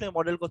সোর্স দিয়ে আপনাকে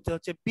মডেল করতে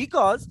হচ্ছে।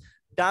 বিকজ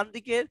ডান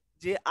দিকের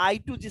যে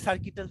I2 যে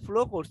সার্কিটটা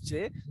ফ্লো করছে,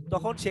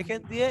 তখন সেখান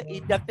দিয়ে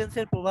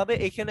ইন্ডাকটেন্সের প্রভাবে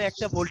এখানে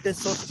একটা ভোল্টেজ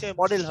সোর্স হিসেবে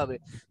মডেল হবে।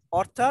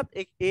 অর্থাৎ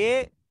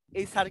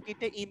এই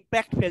সার্কিটে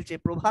ইম্প্যাক্ট ফেলছে,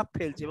 প্রভাব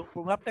ফেলছে, এবং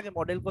প্রভাবটাকে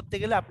মডেল করতে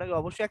গেলে আপনাকে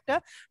অবশ্যই একটা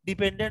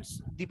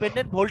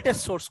ডিপেন্ডেন্ট ভোল্টেজ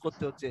সোর্স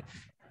করতে হচ্ছে।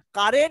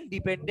 কারেন্ট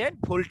ডিপেন্ডেন্ট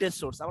ভোল্টেজ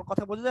সোর্স, আমার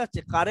কথা বোঝা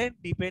যাচ্ছে? Current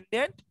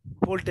dependent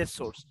voltage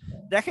source.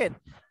 দেখেন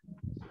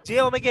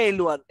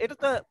J⍵L1 এটা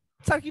তো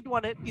সার্কিট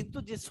 1 এর, কিন্তু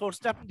যে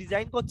সোর্সটা আপনি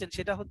ডিজাইন করছেন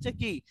সেটা হচ্ছে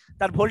কি,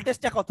 তার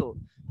ভোল্টেজটা কত?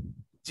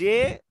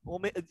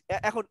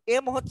 এখন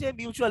M হচ্ছে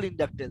মিউচুয়াল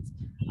ইন্ডাকটেন্স,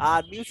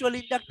 আর মিউচুয়াল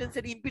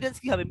ইন্ডাকটেন্সের ইম্পিডেন্স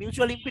কি হবে?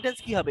 মিউচুয়াল ইম্পিডেন্স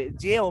কি হবে?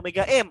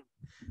 J⍵M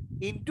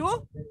ইনটু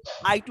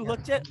I2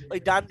 হচ্ছে ওই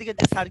ডান দিকে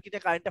যে সার্কিটে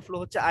কারেন্টটা ফ্লো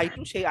হচ্ছে I2,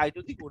 সেই I2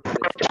 দিয়ে গুণ হবে।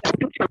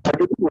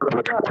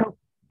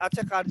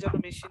 আচ্ছা কার জন্য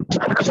মেশিন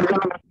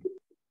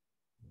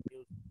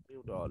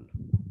মিউট অল।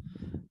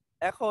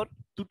 এখন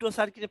দুটো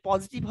সার্কিটে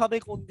পজিটিভ হবে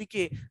কোন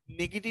দিকে,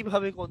 নেগেটিভ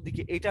হবে কোন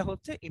দিকে, এটা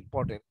হচ্ছে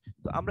ইম্পর্টেন্ট।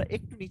 তো আমরা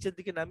একটু নিচের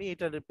দিকে নামি,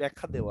 এটার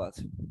ব্যাখ্যা দেওয়া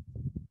আছে।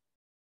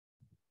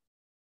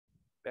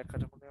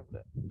 ব্যাখ্যাটা মনে আমরা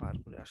পার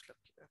করে আসলাম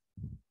কিনা,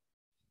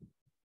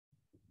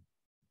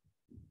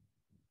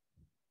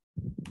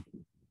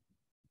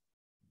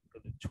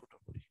 ছোট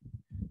করি।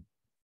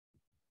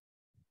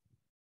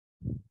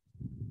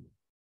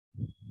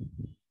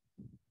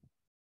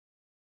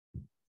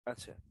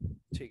 আচ্ছা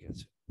ঠিক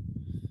আছে।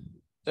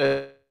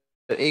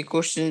 এই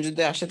কোশ্চেন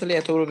যদি আসে তাহলে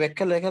এত বড়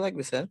ব্যাখ্যা লেখা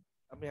লাগবে স্যার?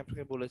 আমি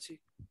আপনাকে বলেছি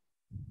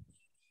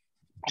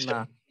না।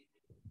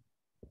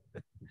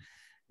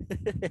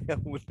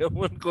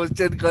 এমন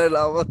কোশ্চেন করেন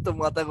আমার তো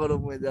মাথা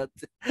গরম হয়ে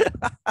যাচ্ছে।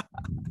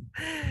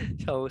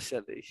 সমস্যা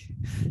নেই।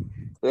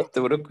 এত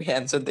বড়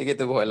অ্যানসার দেখে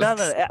তো ভয় না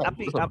না, লাগছে।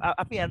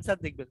 আপনি অ্যান্সার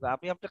দেখবেন না,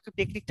 আমি আপনাকে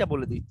টেকনিকটা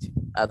বলে দিচ্ছি।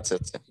 আচ্ছা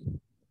আচ্ছা।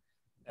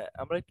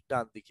 আমরা একটু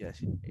ডান দিকে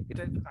আসি,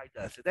 এটা একটু কাইটা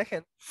আছে।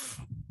 দেখেন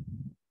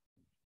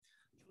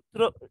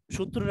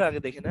সূত্রটা আগে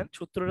দেখে নেন,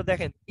 সূত্রটা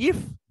দেখেন। If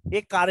A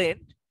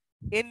current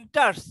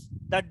enters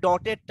the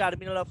dotted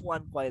terminal of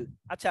one coil.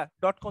 আচ্ছা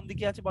ডট কোন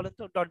দিকে আছে বলেন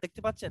তো? ডট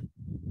দেখতে পাচ্ছেন?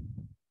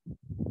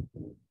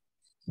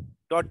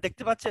 ডট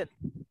দেখতে পাচ্ছেন?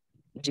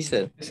 জি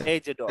স্যার। এই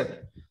যে ডট।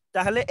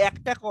 তাহলে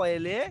একটা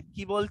কয়েলে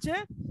কি বলছে,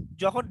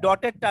 যখন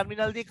ডটেড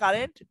টার্মিনাল দিয়ে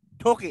কারেন্ট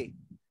ঢোকে,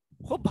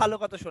 খুব ভালো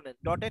কথা শোনেন,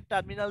 ডটেড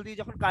টার্মিনাল দিয়ে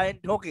যখন কারেন্ট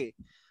ঢোকে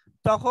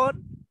তখন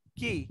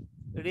কি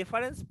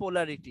রেফারেন্স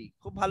পোলারিটি,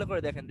 খুব ভালো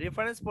করে দেখেন,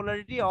 reference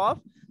polarity of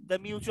the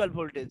mutual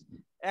voltage.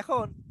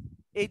 এখন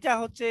এইটা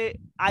হচ্ছে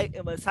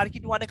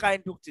সার্কিট 1 এ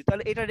কারেন্ট ঢুকছে,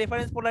 তাহলে এটা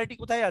রেফারেন্স পোলারিটি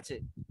কোথায় আছে?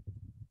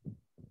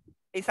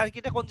 এই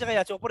সার্কিটে কোন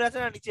জায়গায় আছে? উপরে আছে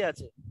না নিচে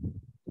আছে?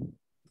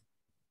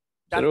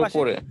 ডান পাশে,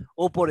 উপরে।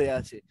 উপরে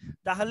আছে।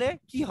 তাহলে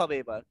কি হবে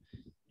এবার,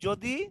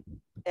 যদি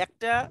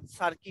একটা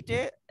সার্কিটে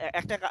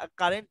একটা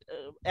কারেন্ট,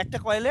 একটা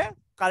কয়েলে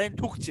কারেন্ট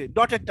ঢুকছে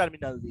ডটের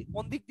টার্মিনাল দিয়ে,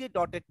 কোন দিক দিয়ে?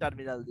 ডটের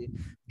টার্মিনাল দিয়ে।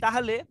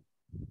 তাহলে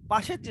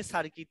পাশের যে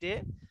সার্কিটে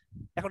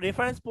এখন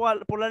reference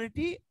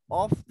polarity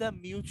of the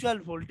mutual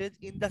voltage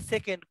in the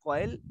second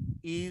coil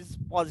is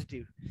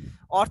positive.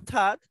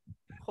 অর্থাৎ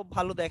খুব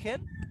ভালো দেখেন,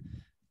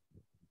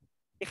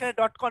 এখানে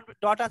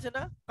ডট আছে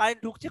না, কারেন্ট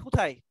ঢুকছে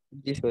কোথায়?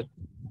 জি স্যার।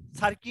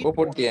 সার্কিট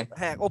উপর দিয়ে।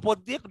 হ্যাঁ, উপর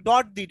দিয়ে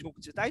ডট দিয়ে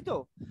ঢুকছে, তাই তো?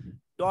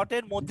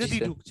 ডটের মধ্যে জি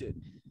দিয়ে স্যার। ঢুকছে।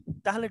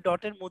 তাহলে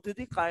ডটের মধ্যে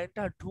দিয়ে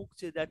কারেন্টটা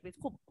ঢুকছে, দ্যাট মিন্স,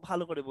 খুব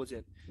ভালো করে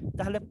বোঝেন,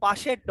 তাহলে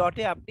পাশের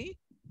ডটে আপনি,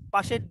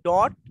 পাশের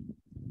ডট,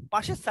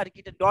 পাশের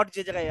সার্কিটের ডট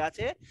যে জায়গায়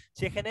আছে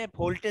সেখানে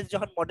ভোল্টেজ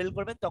যখন মডেল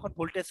করবেন তখন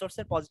ভোল্টেজ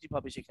সোর্সের পজিটিভ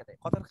হবে সেখানে।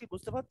 কথা কি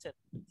বুঝতে পারছেন?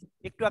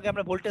 একটু আগে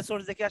আমরা ভোল্টেজ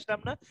সোর্স দেখে আসলাম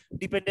না,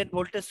 ডিপেন্ডেন্ট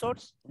ভোল্টেজ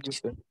সোর্স। জি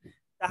স্যার।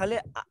 তাহলে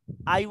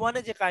I1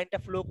 এ যে কারেন্টটা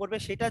ফ্লো করবে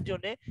সেটার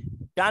জন্য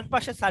ডান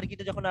পাশের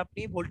সার্কিটে যখন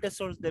আপনি ভোল্টেজ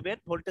সোর্স দেবেন,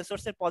 ভোল্টেজ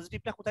সোর্সের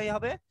পজিটিভটা কোথায়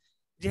হবে?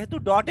 যেহেতু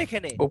ডট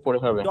এখানে, উপরে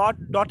হবে।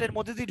 ডটের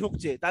মধ্যে দিয়ে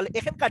ঢুকছে, তাহলে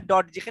এখানকার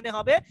ডট যেখানে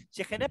হবে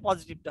সেখানে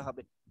পজিটিভটা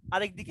হবে,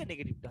 আরেক দিকে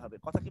নেগেটিভটা হবে।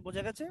 কথা কি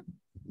বোঝা গেছে?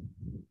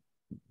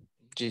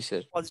 জি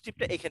স্যার।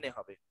 পজিটিভটা এখানে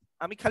হবে,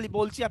 আমি খালি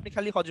বলছি, আপনি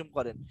খালি হজম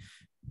করেন।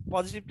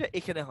 পজিটিভটা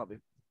এখানে হবে।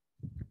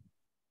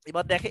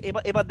 এবার দেখেন,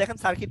 এবার দেখেন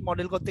সার্কিট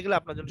মডেল করতে গেলে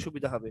আপনার জন্য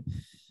সুবিধা হবে।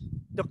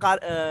 তো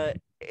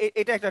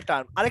এটা একটা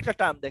টার্ম, আরেকটা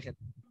টার্ম দেখেন,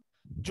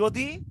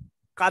 যদি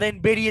কারেন্ট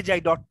বেরিয়ে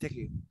যায় ডট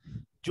থেকে,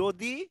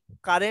 যদি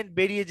কারেন্ট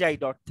বেরিয়ে যায়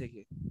ডট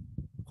থেকে,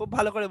 খুব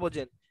ভালো করে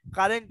বোঝেন,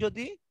 কারেন্ট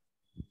যদি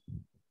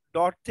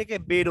ডট থেকে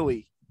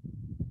বেরোয়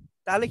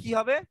তাহলে কি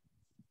হবে?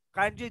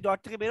 কারেন্ট যদি ডট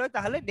থেকে বেরোয়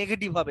তাহলে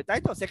নেগেটিভ হবে,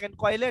 তাই তো? সেকেন্ড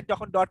কয়েলে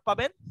যখন ডট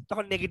পাবেন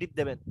তখন নেগেটিভ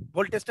দেবেন,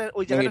 ভোল্টেজটা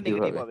ওই জায়গাটা নেগেটিভ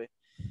নেগেটিভ হবে। হবে।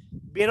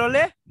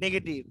 বেরোলে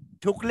নেগেটিভ,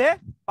 ঢুকলে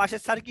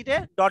পাশের সার্কিটে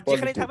ডট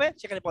যেখানেই পজিটিভ। থাকবে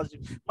সেখানে পজিটিভ,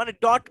 মানে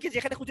ডটকে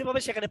যেখানে খুঁজে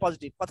পাবে সেখানে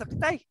পজিটিভ। কথা কি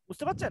তাই?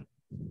 বুঝতে পারছেন?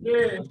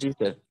 জি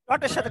স্যার।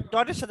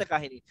 ডটের সাথে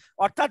কাহিনী,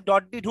 অর্থাৎ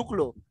ডট দিয়ে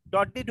ঢুকলো,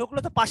 ডট দিয়ে ঢুকলো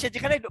তো পাশে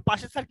যেখানে,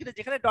 পাশের সার্কিটে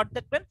যেখানে ডট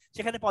দেখবেন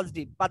সেখানে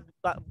পজিটিভ,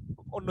 বা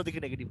অন্যদিকে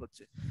নেগেটিভ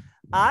হচ্ছে।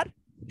 আর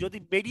যদি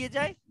বেরিয়ে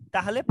যায়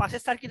তাহলে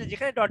পাশের সার্কিটে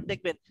যেখানে ডট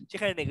দেখবেন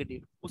সেখানে নেগেটিভ।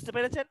 বুঝতে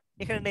পেরেছেন?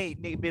 এখানে নেই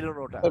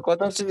বেরোনোটা। আর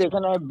কথা হচ্ছে যে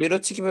এখানে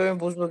বেরোচ্ছে কিভাবে, আমি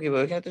বুঝবো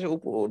কিভাবে? এখানে তো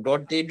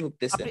ডট দিয়ে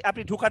ঢুকতেছে।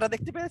 আপনি ঢুকাটা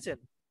দেখতে পেরেছেন?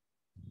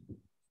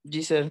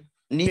 জি স্যার।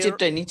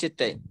 নিচেরটাই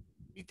নিচেরটাই।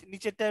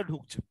 নিচেরটায়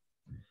ঢুকছে,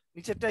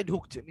 নিচেরটায়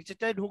ঢুকছে,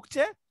 নিচেরটায়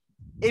ঢুকছে।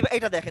 এইবার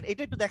এটা দেখেন,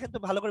 এটা একটু দেখেন তো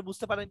ভালো করে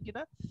বুঝতে পারেন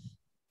কিনা।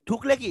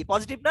 ঢুকলে কি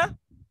পজিটিভ না?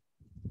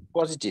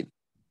 পজিটিভ।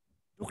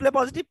 ঢুকলে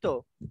পজিটিভ তো।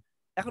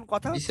 এখন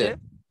কথা জি হচ্ছে স্যার।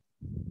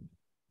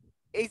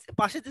 এই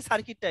পাশের যে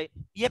সার্কিটটাই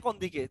ইয়ে কোন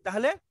দিকে,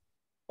 তাহলে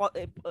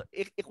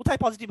কোথায়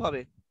পজিটিভ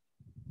হবে?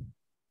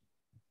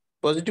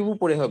 পজিটিভ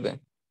উপরে হবে,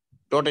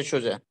 ডটের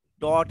সোজা।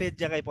 ডটের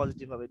জায়গায়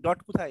পজিটিভ হবে। ডট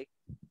কোথায়?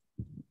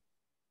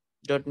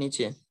 ডট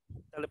নিচে।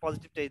 তাহলে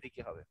পজিটিভটা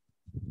এইদিকে হবে।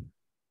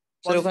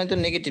 স্যার ওখানে তো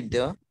নেগেটিভ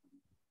দেওয়া।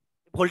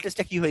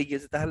 ভোল্টেজটা কি হয়ে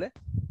গিয়েছে তাহলে?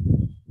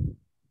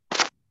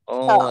 ও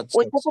আচ্ছা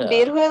ওইটা তো আচ্ছা।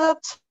 বের হয়ে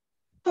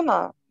যাচ্ছে না।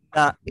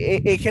 না,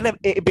 এখানে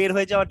বের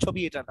হয়ে যাওয়ার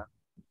ছবি এটা না,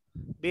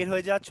 বের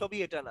হয়ে যাওয়ার ছবি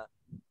এটা না।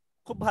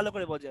 খুব ভালো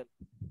করে বোঝেন,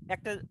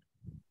 একটা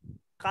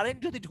কারেন্ট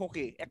যদি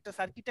ঢোকে, একটা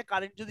সার্কিটে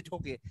কারেন্ট যদি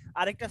ঢোকে,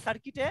 আরেকটা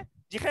সার্কিটে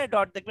যেখানে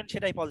ডট দেখবেন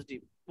সেটাই পজিটিভ।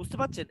 বুঝতে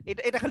পারছেন?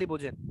 এটা এটা খালি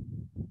বোঝেন।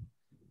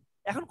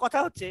 এখন কথা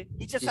হচ্ছে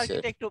নিচের জি স্যার।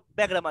 সার্কিটে একটু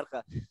ব্যাগরা মার্কা,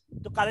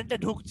 তো কারেন্টটা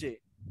ঢুকছে,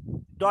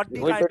 ডট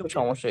দিয়ে ওইটা কারেন্ট একটু ঢুকছে।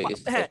 সমস্যা হয়ে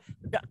গেছে হ্যাঁ,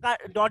 স্যার।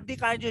 ডট দিয়ে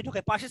কারেন্ট যদি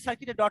ঢোকে, পাশের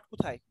সার্কিটে ডট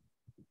কোথায়?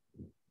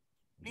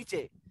 নিচে।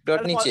 ডট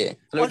তাহলে নিচে,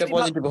 তাহলে ওইটা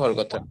পজিটিভ হওয়ার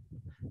কথা।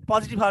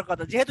 পজিটিভ হওয়ার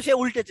কথা, যেহেতু সে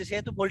উল্টেছে,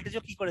 সেহেতু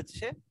ভোল্টেজও কি করেছে?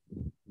 সে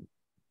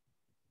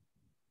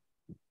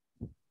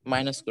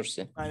মাইনাস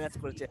করছে। মাইনাস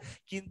করেছে।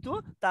 কিন্তু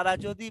তারা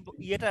যদি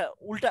ইয়েটা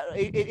উল্টা,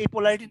 এই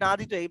পোলারিটি না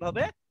দিত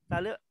এইভাবে,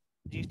 তাহলে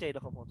জিনিসটা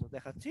এরকম হতো।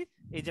 দেখাচ্ছি,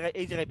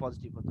 এই জায়গায়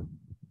পজিটিভ হতো।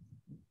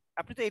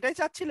 আপনি তো এটাই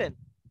চাচ্ছিলেন,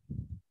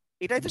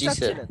 এটাই তো জি স্যার।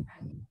 চাচ্ছিলেন।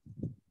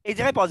 এই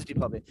জায়গায় পজিটিভ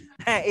হবে,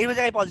 হ্যাঁ, এই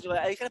জায়গায় পজিটিভ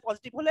হবে, আর এখানে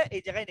পজিটিভ হলে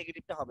এই জায়গায়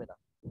নেগেটিভটা হবে না,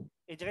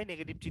 এই জায়গায়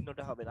নেগেটিভ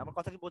চিহ্নটা হবে না। আমার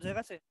কথা কি বোঝা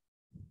গেছে?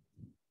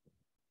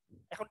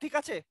 এখন ঠিক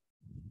আছে?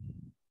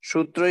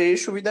 সূত্র এই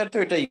সুবিধার্থে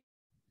এটাই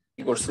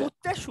করছে।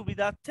 সূত্রের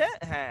সুবিধার্থে,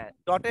 হ্যাঁ,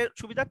 ডটের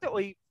সুবিধার্থে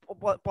ওই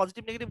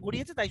পজিটিভ নেগেটিভ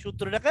ঘুরিয়েছে, তাই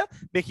সূত্রটাকে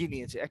বেঁকিয়ে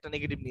নিয়েছে, একটা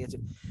নেগেটিভ নিয়েছে।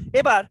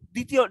 এবার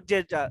দ্বিতীয়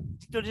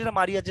যেটা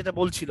মারিয়া যেটা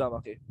বলছিল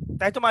আমাকে,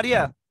 তাই তো?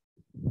 মারিয়া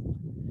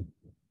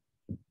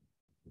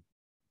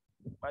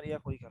মারিয়া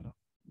কই গেল?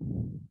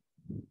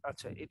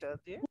 আচ্ছা, এটা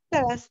দিয়ে,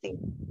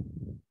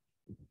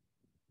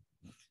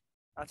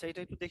 আচ্ছা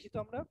এটা একটু দেখি তো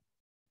আমরা,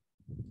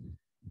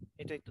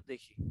 এটা একটু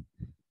দেখি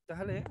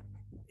তাহলে।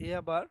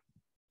 আবার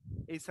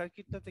এই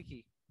সার্কিটটাতে কি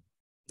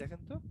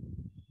দেখেন তো,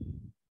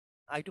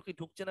 I2 কি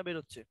ঢুকছে না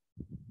বেরোচ্ছে?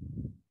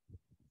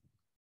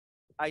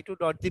 I2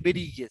 ডট দিয়ে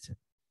বেরিয়ে গিয়েছে,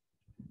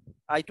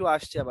 I2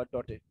 আসছে আবার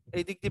ডটে,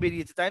 এই দিক দিয়ে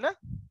বেরিয়েছে, তাই না?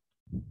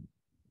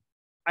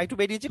 I2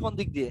 বেরিয়েছে কোন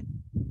দিক দিয়ে?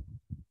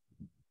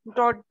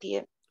 ডট দিয়ে।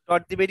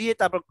 ডট দিয়ে বেরিয়ে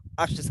তারপর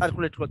আসছে,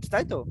 সার্কুলেট করছে,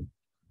 তাই তো?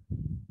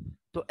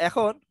 তো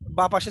এখন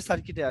বাঁ পাশের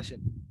সার্কিটে আসেন।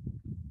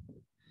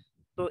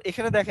 তো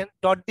এখানে দেখেন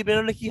ডট দিয়ে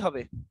বেরোলে কি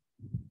হবে?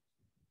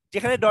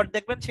 যেখানে ডট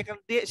দেখবেন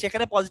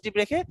সেখানে পজিটিভ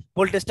রেখে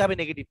ভোল্টেজটা হবে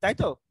নেগেটিভ, তাই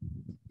তো?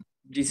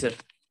 জি স্যার।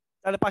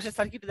 তাহলে পাশের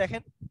সার্কিটে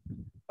দেখেন,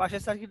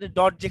 পাশের সার্কিটে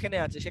ডট যেখানে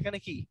আছে সেখানে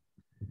কি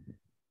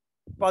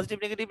পজিটিভ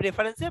নেগেটিভ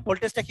রেফারেন্সে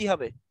ভোল্টেজটা কি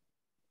হবে?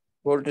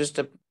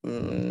 ভোল্টেজটা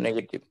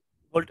নেগেটিভ।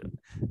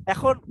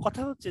 এখন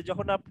কথা হচ্ছে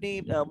যখন আপনি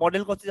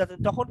মডেল করতে যাচ্ছেন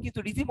তখন কিন্তু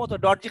রীতিমতো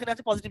ডট যেখানে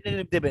আছে পজিটিভ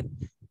নেগেটিভ দেবেন,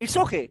 ইটস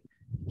ওকে,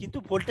 কিন্তু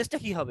ভোল্টেজটা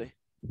কি হবে?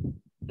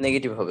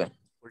 নেগেটিভ হবে।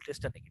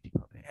 ভোল্টেজটা নেগেটিভ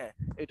হবে, হ্যাঁ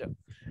এটা।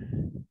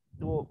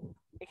 তো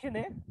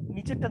এখানে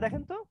নিচেরটা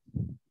দেখেন তো,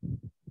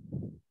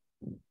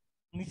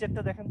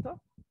 নিচেরটা দেখেন তো,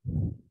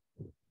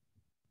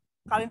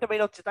 কারেন্টটা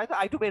বের হচ্ছে, তাই তো?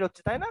 I2 বের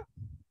হচ্ছে, তাই না?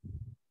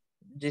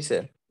 জি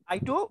স্যার।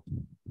 I2,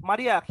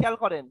 মারিয়া খেয়াল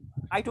করেন,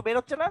 I2 বের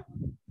হচ্ছে না,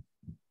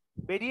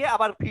 বেরিয়ে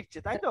আবার ফিরছে,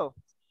 তাই তো?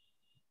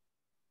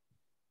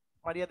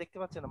 মারিয়া দেখতে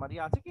পাচ্ছে না?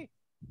 মারিয়া আছে কি?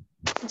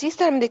 জি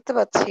স্যার, আমি দেখতে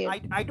পাচ্ছি।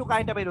 I2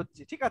 কারেন্টটা বের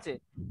হচ্ছে, ঠিক আছে।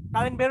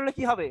 কারেন্ট বেরোলে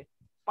কি হবে?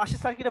 পাশের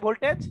সার্কিটে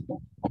ভোল্টেজ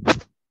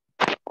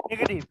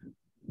নেগেটিভ,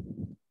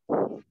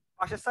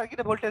 পাশের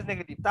সার্কিটে ভোল্টেজ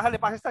নেগেটিভ, তাহলে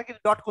পাশের সার্কিটে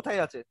ডট কোথায়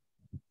আছে?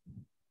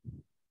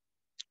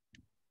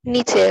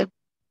 নিচে।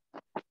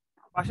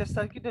 পাশের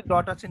সার্কিটে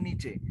ডট আছে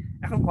নিচে।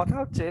 এখন কথা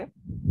হচ্ছে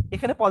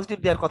এখানে পজিটিভ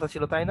দেওয়ার কথা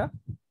ছিল, তাই না?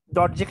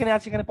 ডট যেখানে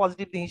আছে সেখানে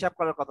পজিটিভ দিয়ে হিসাব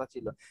করার কথা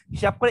ছিল,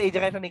 হিসাব করে এই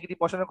জায়গায় একটা নেগেটিভ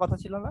বসানোর কথা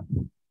ছিল না?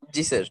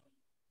 জি স্যার।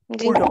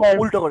 জি উল্টো স্যার।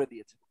 উল্টো করে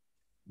দিয়েছে,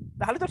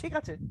 তাহলে তো ঠিক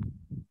আছে।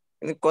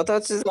 কিন্তু কথা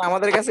হচ্ছে যে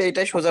আমাদের কাছে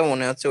এটাই সোজা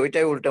মনে হচ্ছে,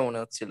 ওইটাই উল্টা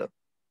মনে হচ্ছিল।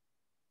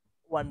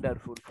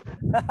 ওয়ান্ডারফুল।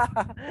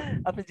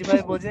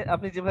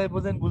 আপনি যেভাবে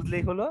বোঝেন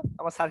বুঝলেই হলো,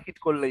 আমার সার্কিট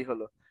করলেই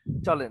হলো।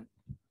 চলেন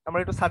আমরা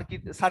একটু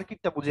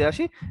সার্কিটটা বুঝে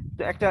আসি।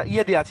 তো একটা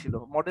ইয়ে দেয়া ছিল,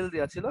 মডেল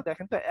দেয়া ছিল,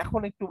 দেখেন তো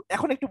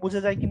এখন একটু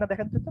বুঝে যায় কিনা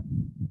দেখেন তো।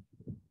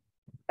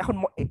 এখন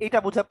এটা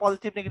বোঝা,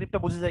 পজিটিভ নেগেটিভটা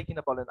বুঝে যায়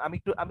কিনা বলেন।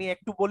 আমি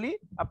একটু বলি,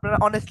 আপনারা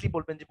অনেস্টলি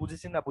বলবেন যে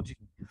বুঝেছেন না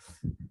বুঝিনি।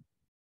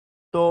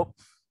 তো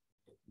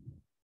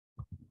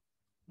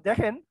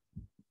দেখেন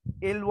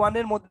L1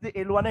 এর মধ্যে দিয়ে,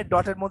 L1 এর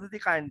ডটের মধ্যে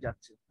দিয়ে কারেন্ট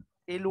যাচ্ছে,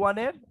 L1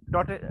 এর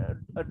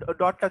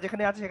ডটটা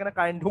যেখানে আছে সেখানে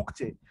কারেন্ট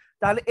ঢুকছে,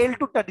 তাহলে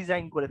L2 টা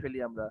ডিজাইন করে ফেলি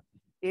আমরা।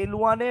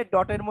 L1 এর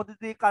ডটের মধ্যে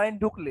দিয়ে কারেন্ট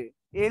ঢুকলে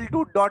L2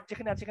 ডট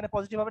যেখানে আছে সেখানে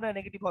পজিটিভ হবে না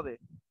নেগেটিভ হবে?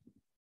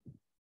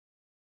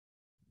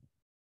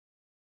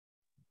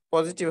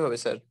 পজিটিভ হবে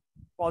স্যার।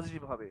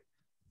 পজিটিভ হবে।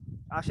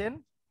 আসেন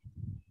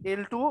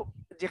L2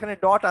 যেখানে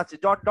ডট আছে,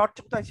 ডট ডট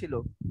কোথায় ছিল?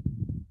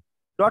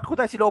 ডট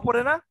কোথায় ছিল?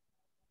 ওপরে না?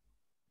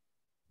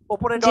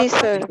 ওপরে জি ডট না?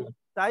 স্যার।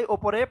 তাই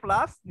ওপরে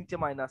প্লাস নিচে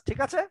মাইনাস, ঠিক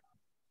আছে?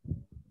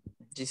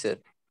 জি স্যার।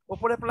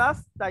 ওপরে প্লাস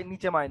তাই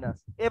নিচে মাইনাস।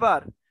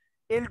 এবার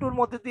L2 এর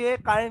মধ্যে দিয়ে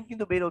কারেন্ট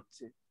কিন্তু বের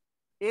হচ্ছে,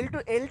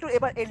 L2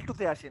 এবার L2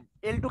 তে আসেন,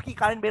 L2 কি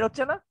কারেন্ট বের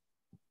হচ্ছে না?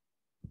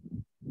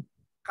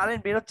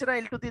 কারেন্ট বের হচ্ছে না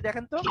L2 দিয়ে,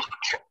 দেখেন তো।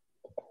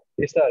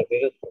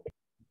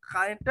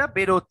 কারেন্টটা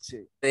বের হচ্ছে,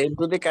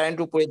 L2 দিয়ে কারেন্ট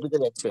উপরের দিকে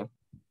যাচ্ছে,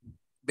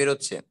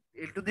 বেরোচ্ছে।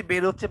 L2 দিয়ে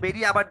বের হচ্ছে,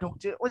 বেরিয়ে আবার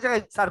ঢুকছে, ওই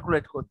জায়গায়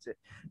সার্কুলেট করছে।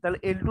 তাহলে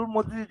L2 এর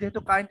মধ্যে দিয়ে যেহেতু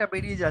কারেন্টটা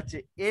বেরিয়ে যাচ্ছে,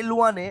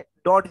 L1 এ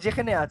ডট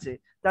যেখানে আছে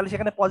তাহলে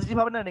সেখানে পজিটিভ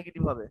হবে না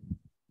নেগেটিভ হবে?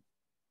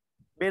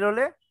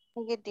 বেরোলে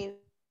নেগেটিভ।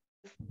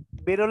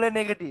 বেরোলে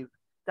নেগেটিভ।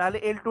 তাহলে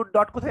L2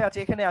 ডট কোথায় আছে?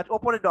 এখানে আছে,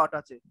 ওপরে ডট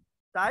আছে,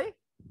 তাই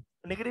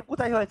নেগেটিভ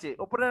কোথায় হয়েছে?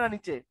 ওপরে না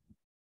নিচে?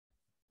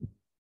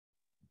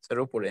 স্যার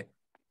উপরে।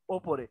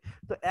 ওপরে।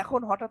 তো এখন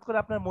হঠাৎ করে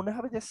আপনার মনে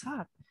হবে যে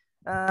স্যার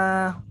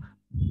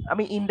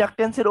আমি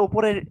ইন্ডাকটেন্সের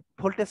ওপরে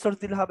ভোল্টেজ সোর্স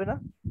দিলে হবে না?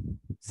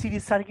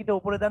 সিরিজ সার্কিটে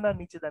ওপরে দেন আর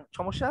নিচে দেন,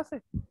 সমস্যা আছে?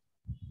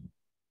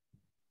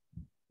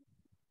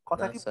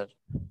 কথা না কি স্যার।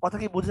 কথা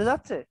কি বুঝে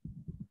যাচ্ছে?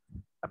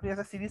 আপনি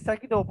একটা সিরিজ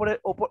সার্কিটে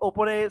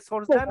ওপরে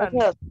সোর্স দেন আর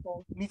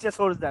নিচে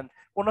সোর্স দেন,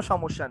 কোনো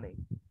সমস্যা নেই।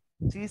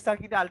 সিরিজ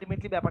সার্কিটে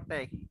আলটিমেটলি ব্যাপারটা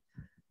একই।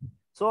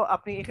 সো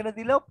আপনি এখানে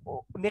দিলেও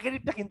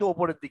নেগেটিভটা কিন্তু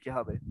উপরের দিকে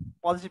হবে,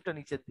 পজিটিভটা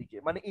নিচের দিকে,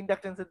 মানে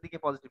ইন্ডাকটেন্সের দিকে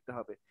পজিটিভটা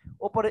হবে।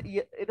 উপরে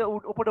এটা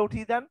উপরে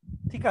উঠিয়ে দেন,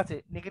 ঠিক আছে,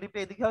 নেগেটিভটা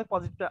এদিকে হবে,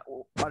 পজিটিভটা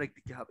আরেক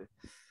দিকে হবে।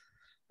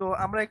 তো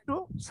আমরা একটু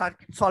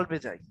সার্কিট সলভে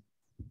যাই।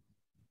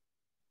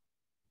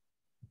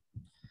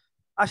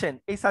 আসেন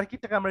এই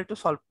সার্কিটটাকে আমরা একটু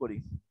সলভ করি,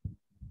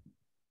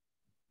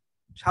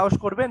 সাহস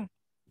করবেন?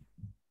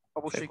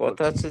 অবশ্যই কথা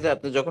করবেন। হচ্ছে যে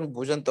আপনি যখন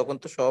বুঝেন তখন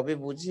তো সবই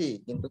বুঝি,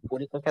 কিন্তু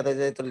পরীক্ষা খাতায়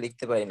যাই তো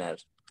লিখতে পারি না আর।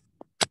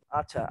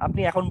 আচ্ছা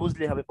আপনি এখন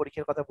বুঝলে হবে,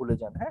 পরীক্ষার কথা ভুলে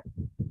যান, হ্যাঁ,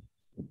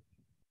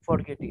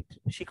 ফরগেট ইট।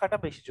 শেখাটা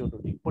বেশি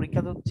জরুরি,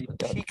 পরীক্ষা তো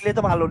শিখলে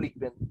তো ভালো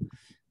লিখবেন,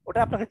 ওটা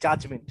আপনাকে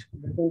জাজমেন্ট।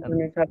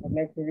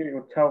 খুবই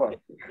উৎসাহ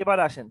পাচ্ছি। এবার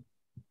আসেন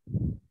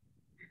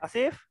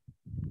আসিফ,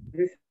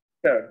 জি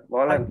স্যার,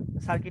 বলেন।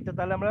 সার্কিটটা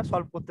তাহলে আমরা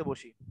সলভ করতে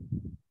বসি।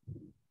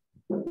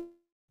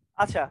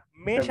 আচ্ছা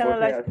বসে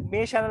আছি।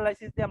 মেশ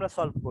অ্যানালাইসিস দিয়ে আমরা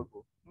সলভ করব।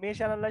 মেশ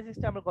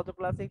অ্যানালাইসিসটা আমরা গত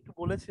ক্লাসে একটু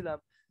বলেছিলাম,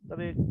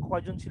 তবে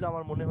কয়জন ছিল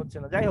আমার মনে হচ্ছে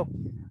না। যাই হোক,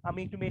 আমি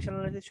একটু মেশ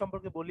অ্যানালাইসিস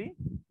সম্পর্কে বলি,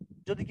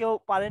 যদি কেউ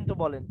পারেন তো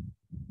বলেন।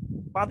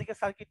 বাঁ দিকে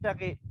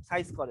সার্কিটটাকে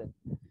সাইজ করেন।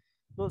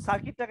 তো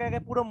সার্কিটটাকে আগে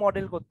পুরো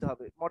মডেল করতে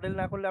হবে, মডেল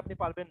না করলে আপনি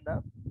পারবেন না।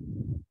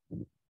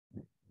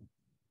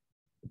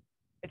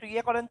 একটু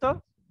ইয়ে করেন তো,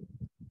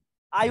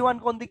 I1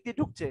 কোন দিক দিয়ে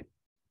ঢুকছে?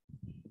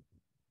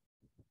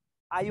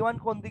 I1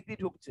 কোন দিক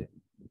দিয়ে ঢুকছে?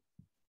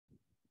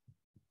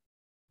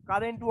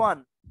 কারেন্ট 1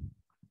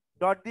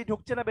 ডট দিয়ে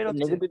ঢুকছে না বের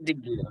হচ্ছে? নেগেটিভ দিক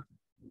দিয়ে,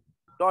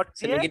 ডট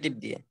দিয়ে। নেগেটিভ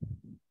দিয়ে।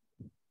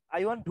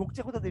 I1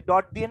 ঢুকছে কোথা দিয়ে?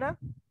 ডট দিয়ে না?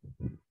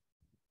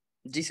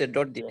 জি স্যার,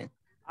 ডট দিয়ে।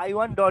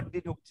 I1 ডট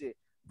দিয়ে ঢুকছে।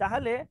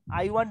 তাহলে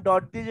I1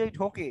 ডট দিয়ে যদি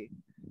ঢোকে,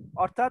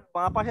 অর্থাৎ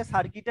বাঁ পাশে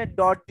সার্কিটের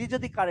ডট দিয়ে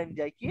যদি কারেন্ট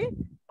যায়, কি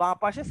বাঁ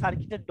পাশে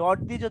সার্কিটের ডট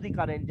দিয়ে যদি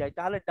কারেন্ট যায়,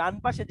 তাহলে ডান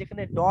পাশে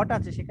যেখানে ডট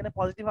আছে সেখানে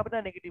পজিটিভ হবে না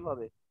নেগেটিভ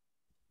হবে?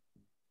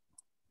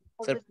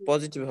 স্যার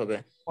পজিটিভ হবে।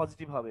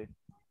 পজিটিভ হবে।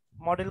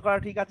 মডেল করা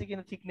ঠিক আছে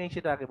কিনা ঠিক নেই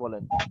সেটা আগে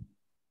বলেন।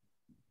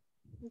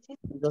 জি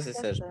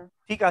স্যার।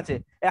 ঠিক আছে,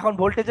 এখন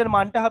ভোল্টেজের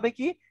মানটা হবে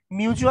কি?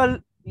 মিউচুয়াল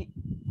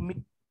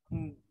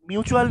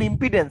মিউচুয়াল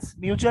ইম্পিডেন্স,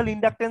 মিউচুয়াল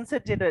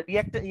ইন্ডাকটেন্সের যেটা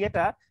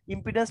ইয়েটা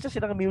ইম্পিডেন্সটা,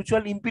 সেটাকে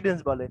মিউচুয়াল ইম্পিডেন্স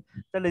বলে।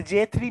 তাহলে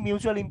J3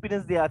 মিউচুয়াল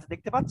ইম্পিডেন্স দেওয়া আছে,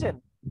 দেখতে পাচ্ছেন?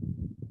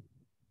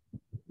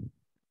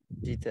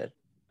 জি স্যার।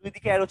 দুই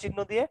দিকে অ্যারো চিহ্ন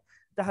দিয়ে।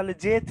 তাহলে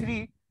J3,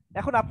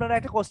 এখন আপনারা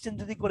একটা কোশ্চেন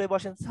যদি করে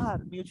বসেন, স্যার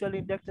মিউচুয়াল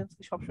ইন্ডাকটেন্স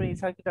কি সবসময় এই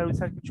সার্কিট আর ওই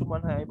সার্কিট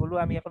সমান হয়? আমি বলবো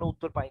আমি এখনো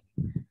উত্তর পাইনি,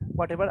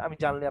 হোয়াটএভার, আমি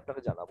জানলে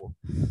আপনাকে জানাবো।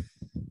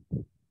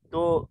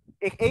 তো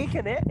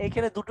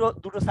এইখানে দুটো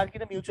দুটো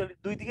সার্কিটে মিউচুয়াল,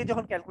 দুই দিকে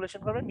যখন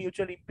ক্যালকুলেশন করবেন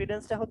মিউচুয়াল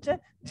ইম্পিডেন্সটা হচ্ছে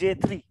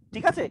J3,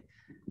 ঠিক আছে?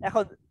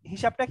 এখন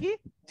হিসাবটা কি?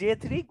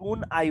 J3 গুণ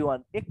I1।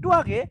 একটু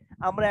আগে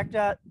আমরা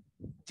একটা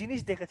জিনিস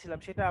দেখেছিলাম,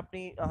 সেটা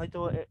আপনি হয়তো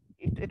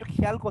একটু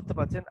খেয়াল করতে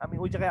পারছেন। আমি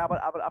ওই জায়গায় আবার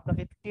আবার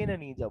আপনাকে একটু টেনে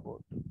নিয়ে যাব,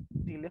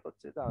 ডিলে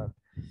হচ্ছে, দাঁড়ান।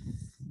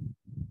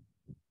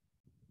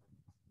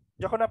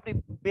 যখন আপনি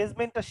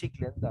বেসমেন্টটা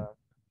শিখলেন, দাঁড়ান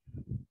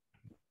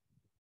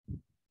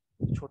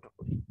ছোট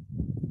করি।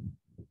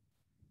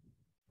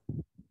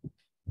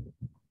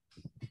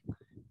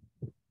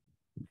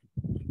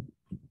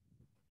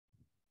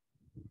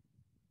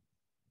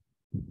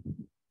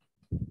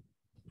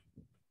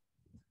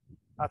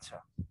 আচ্ছা,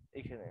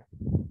 এখানে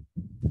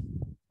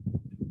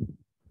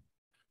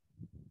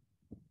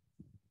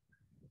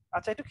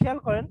আচ্ছা একটু খেয়াল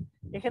করেন,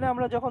 এখানে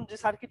আমরা যখন যে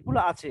সার্কিট গুলো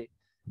আছে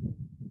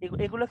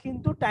এগুলো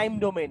কিন্তু টাইম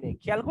ডোমেইনে,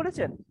 খেয়াল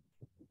করেছেন?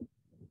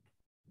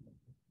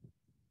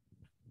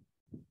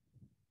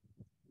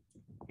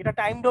 এটা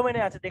টাইম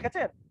ডোমেইনে আছে,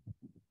 দেখেছেন?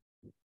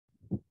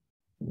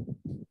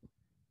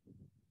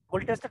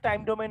 ভোল্টেজটা টাইম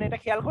ডোমেইনে, এটা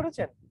খেয়াল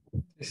করেছেন?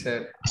 স্যার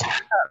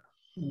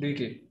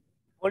দুইটি।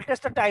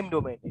 ভোল্টেজটা টাইম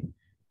ডোমেইনে।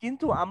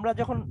 কিন্তু আমরা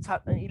যখন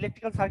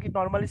electrical circuit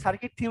normally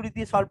circuit theory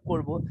দিয়ে সলভ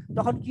করব,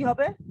 তখন কি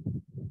হবে?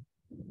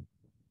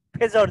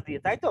 ফেজর দিয়ে,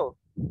 তাই তো?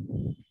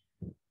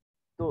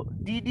 তো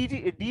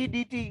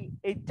ডিডিটি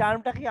এই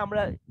টার্মটাকে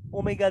আমরা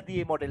ওমেগা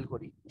দিয়ে মডেল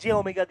করি, যে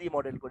ওমেগা দিয়ে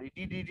মডেল করি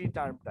ডিডিটি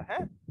টার্মটা,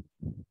 হ্যাঁ,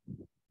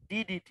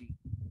 ডিডিটি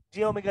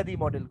যে ওমেগা দিয়ে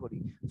মডেল করি।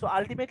 সো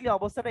আলটিমেটলি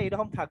অবস্থাটা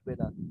এরকম থাকবে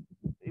না,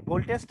 এই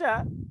ভোল্টেজটা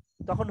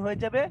তখন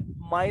হয়ে যাবে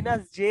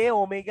minus J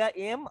omega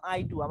M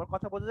I2। আমার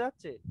কথা বোঝা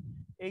যাচ্ছে?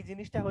 এই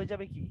জিনিসটা হয়ে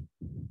যাবে কি,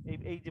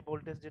 এই যে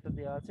ভোল্টেজ যেটা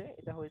দেওয়া আছে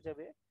এটা হয়ে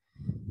যাবে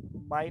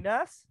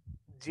minus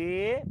J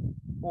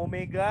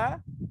omega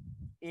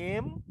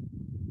M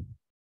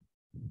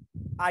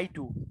I2,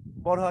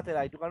 বড় হাতের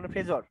I2, কারণ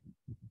ফেজর।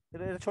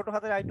 ছোট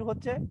হাতের I2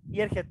 হচ্ছে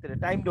ইয়ের ক্ষেত্রে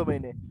টাইম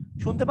ডোমেইনে।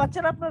 শুনতে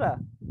পাচ্ছেন আপনারা?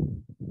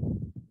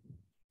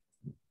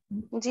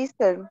 জি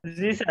স্যার।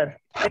 জি স্যার।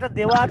 যেটা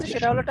দেওয়া আছে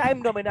সেটা হলো টাইম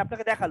ডোমেইনে,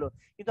 আপনাকে দেখালো।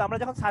 কিন্তু আমরা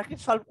যখন সার্কিট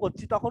সলভ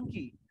করছি তখন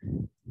কি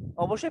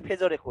অবশ্যই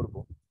ফেজরে করব।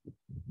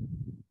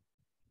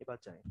 এবার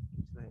যাই,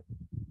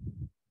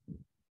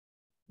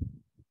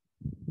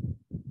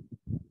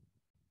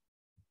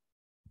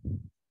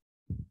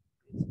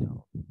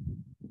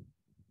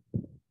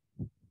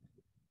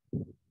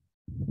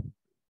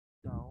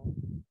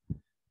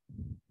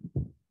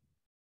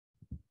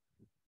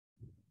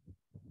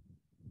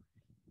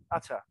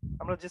 আচ্ছা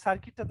আমরা যে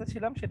সার্কিটটাতে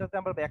ছিলাম সেটাতে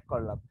আমরা ব্যাক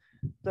করলাম।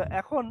 তো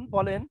এখন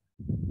বলেন,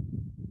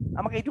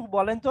 আমাকে এইটুকু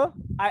বলেন তো,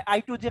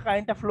 I2 যে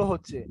কারেন্টটা ফ্লো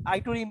হচ্ছে,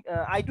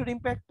 I2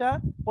 ইম্প্যাক্টটা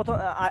প্রথম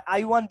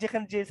I1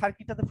 যেখানে যে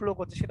সার্কিটটাতে ফ্লো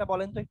করছে সেটা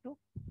বলেন তো একটু,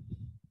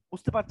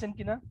 বুঝতে পারছেন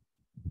কিনা?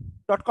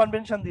 ডট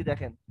কনভেনশন দিয়ে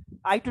দেখেন,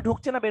 I2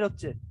 ঢুকছে না বের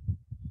হচ্ছে?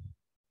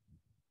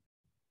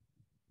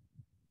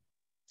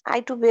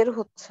 I2 বের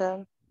হচ্ছে।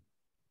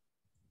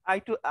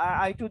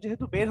 I2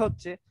 যেহেতু বের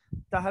হচ্ছে,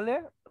 তাহলে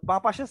বাঁ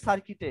পাশের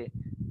সার্কিটে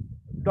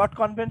ডট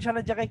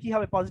কনভেনশনের জায়গায় কি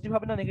হবে? পজিটিভ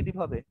হবে না নেগেটিভ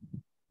হবে?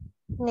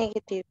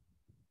 নেগেটিভ।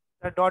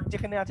 ডট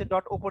যেখানে আছে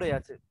ডট উপরে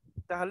আছে,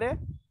 তাহলে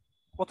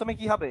প্রথমে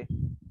কি হবে?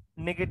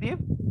 নেগেটিভ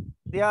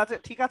দেয়া আছে,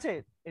 ঠিক আছে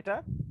এটা?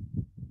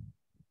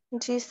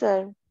 জি স্যার।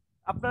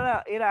 আপনারা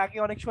এর আগে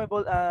অনেক সময়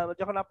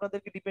যখন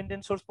আপনাদেরকে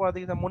ডিপেন্ডেন্ট সোর্স পড়াতে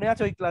গেছিলাম, মনে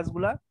আছে ওই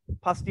ক্লাসগুলা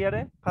ফার্স্ট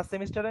ইয়ারে, ফার্স্ট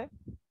সেমিস্টারে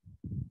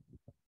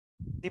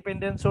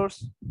ডিপেন্ডেন্ট সোর্স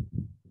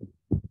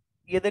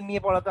ইয়েদের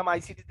নিয়ে পড়াতাম,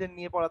 আইসিটি দের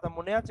নিয়ে পড়াতাম,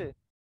 মনে আছে?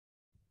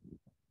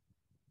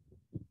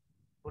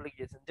 ভুলে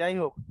গিয়েছেন, যাই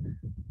হোক।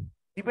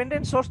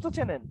 ডিপেন্ডেন্ট সোর্স তো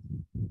চেনেন?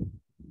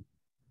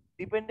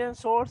 ডিপেন্ডেন্ট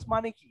সোর্স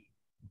মানে কি?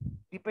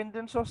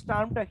 ডিপেন্ডেন্ট সোর্স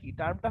টার্মটা কি?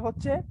 টার্মটা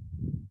হচ্ছে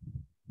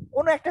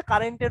কোন একটা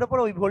কারেন্টের উপর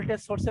ওই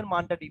ভোল্টেজ সোর্সের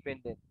মানটা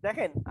ডিপেন্ডেন্ট।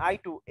 দেখেন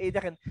I2, এই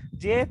দেখেন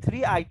J3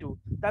 I2,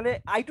 তাহলে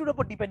I2 এর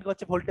উপর ডিপেন্ড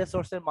করছে ভোল্টেজ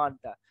সোর্সের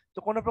মানটা। তো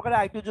কোন প্রকারে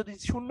I2 যদি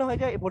শূন্য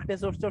হয়ে যায়, ভোল্টেজ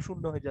সোর্সটাও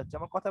শূন্য হয়ে যাচ্ছে।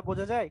 আমার কথা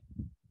বোঝা যায়?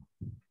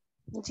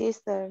 জি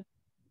স্যার।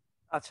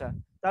 আচ্ছা,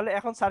 তাহলে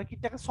এখন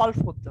সার্কিটটাকে সলভ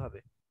করতে হবে।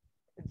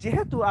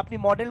 যেহেতু আপনি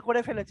মডেল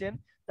করে ফেলেছেন,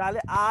 তাহলে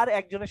আর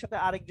একজনের সাথে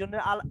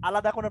আরেকজনের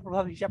আলাদা কোনো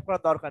প্রভাব হিসাব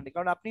করার দরকার নেই,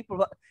 কারণ আপনি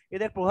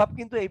এদের প্রভাব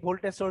কিন্তু এই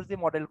ভোল্টেজ সোর্স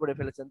দিয়ে মডেল করে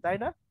ফেলেছেন, তাই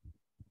না?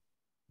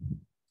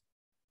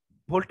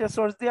 ভোল্টেজ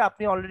সোর্স দিয়ে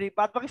আপনি অলরেডি,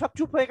 বাদ বাকি সব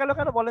চুপ হয়ে গেল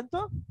কেন বলেন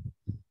তো?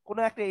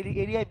 কোনো একটা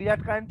এরিয়ায়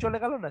বিরাট কারেন্ট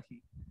চলে গেল নাকি?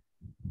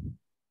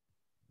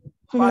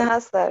 না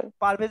স্যার।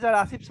 পারভেজ আর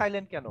আসিফ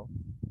সাইলেন্ট কেন?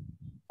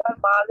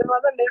 মাঝে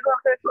মাঝে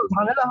নেটওয়ার্কের একটু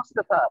ঝামেলা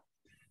হচ্ছে স্যার।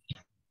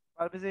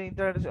 পারভেজের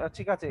ইন্টারনেট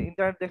ঠিক আছে,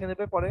 ইন্টারনেট দেখে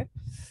নেবে পরে।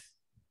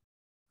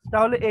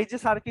 তাহলে এই যে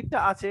সার্কিটটা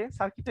আছে,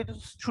 সার্কিটটা একটু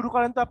শুরু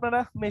করেন তো আপনারা,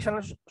 মেশানো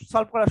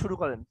সলভ করা শুরু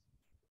করেন।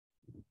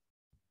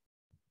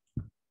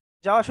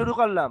 যাওয়া শুরু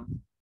করলাম,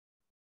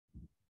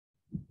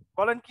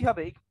 বলেন কি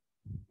হবে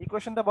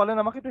ইকুয়েশনটা, বলেন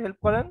আমাকে, একটু হেল্প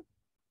করেন।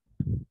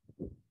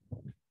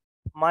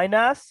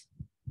 মাইনাস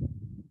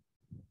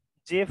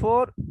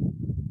J4,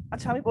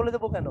 আচ্ছা আমি বলে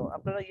দেবো কেন,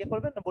 আপনারা ইয়ে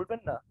করবেন না, বলবেন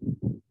না?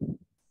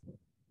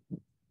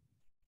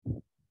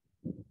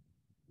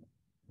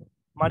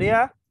 মারিয়া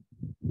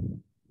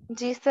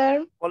জি স্যার।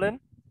 বলেন।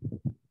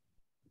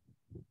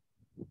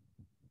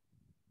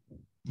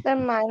 স্যার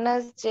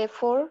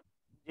 -J4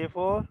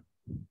 J4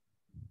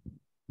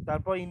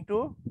 তারপর ইনটু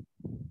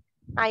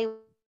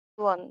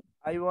I1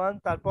 I1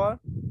 তারপর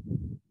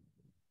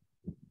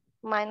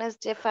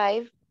 -J5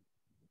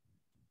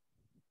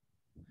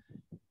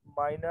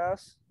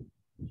 মাইনাস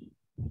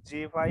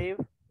J5,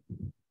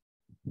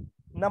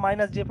 না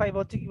মাইনাস J5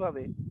 হচ্ছে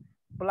কিভাবে,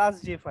 প্লাস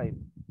J5।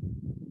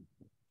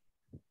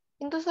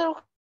 কিন্তু স্যার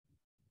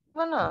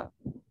হবে না,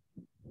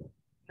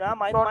 না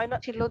ডট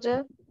মাইনাস ছিল যে।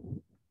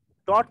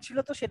 ডট ছিল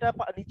তো, সেটা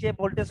নিচে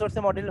ভোল্টেজ সোর্সে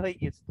মডেল হয়ে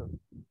গিয়েছে তো,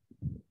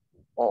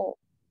 ও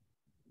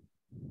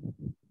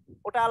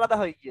ওটা আলাদা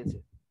হয়ে গিয়েছে,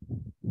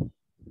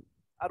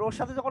 আর ওর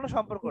সাথে তো কোনো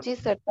সম্পর্ক জি নেই।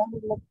 স্যার। তাহলে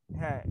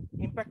হ্যাঁ,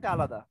 ইম্প্যাক্টটা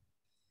আলাদা।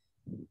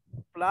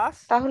 Plus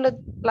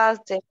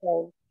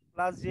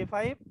 +J5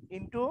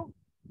 into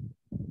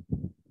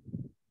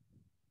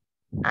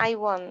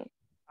I1।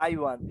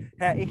 I1।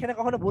 হ্যাঁ, এখানে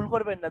কখনো ভুল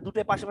করবেন না, দুটো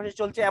পাশাপাশি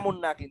চলছে এমন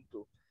না কিন্তু,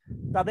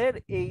 তাদের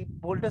এই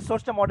ভোল্টেজ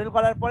সোর্সটা মডেল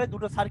করার পরে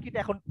দুটো সার্কিট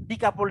এখন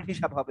ডিকাপলড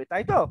হিসাব হবে,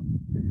 তাই তো?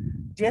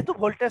 যেহেতু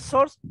ভোল্টেজ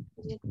সোর্স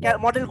জি স্যার।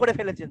 মডেল করে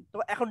ফেলেছেন তো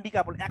এখন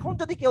ডিকাপল। এখন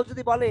যদি কেউ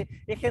যদি বলে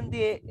এখান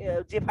দিয়ে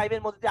J5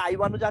 এর মধ্যে দিয়ে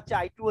I1 ও যাচ্ছে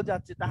I2 ও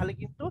যাচ্ছে, তাহলে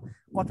কিন্তু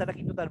কথাটা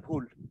কিন্তু তার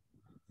ভুল।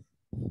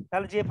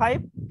 তাহলে J5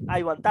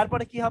 I1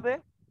 তারপরে কি হবে?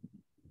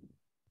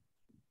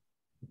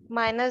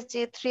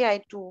 -J3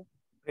 I2।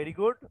 Very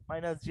good,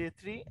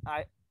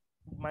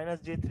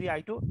 -J3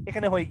 I2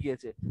 এখানে হয়ে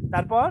গিয়েছে।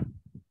 তারপর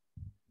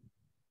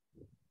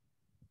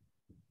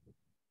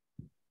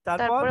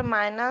তারপর তারপরে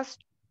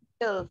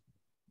 -12।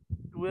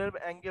 12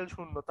 অ্যাঙ্গেল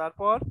 0,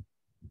 তারপর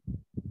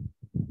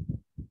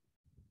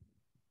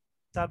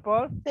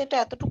তারপর এটা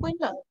এতটুকুই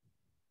না?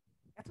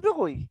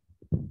 এতটুকুই?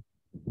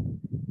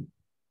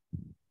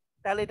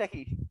 তাহলে এটা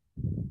কি?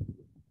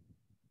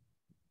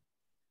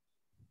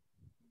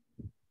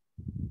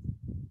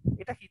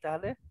 এটা কি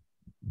তাহলে?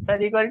 স্যার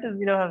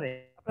 =0 হবে।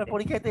 আপনার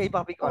পরীক্ষায় তো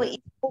এইভাবেই ও করেন।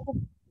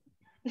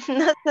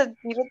 না স্যার,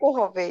 0 তো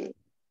হবেই।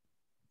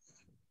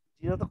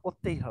 0 তো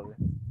করতেই হবে,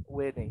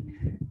 ওয়ে নেই।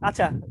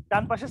 আচ্ছা,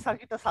 ডান পাশের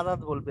সার্কিটটা সাদাত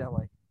বলবে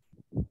আমায়।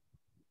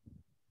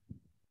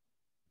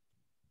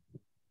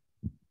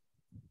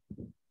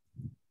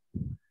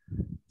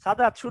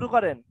 সাদাত শুরু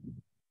করেন,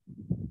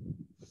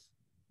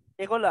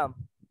 এগোলাম।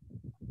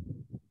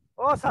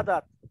 ও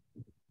সাদাত,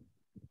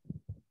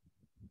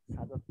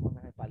 সাদাত মনে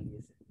হয়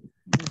পালিয়েছে।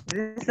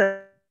 জি স্যার।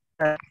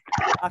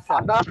 আচ্ছা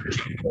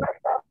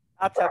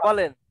আচ্ছা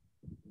বলেন,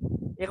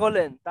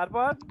 এগোলেন।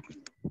 তারপর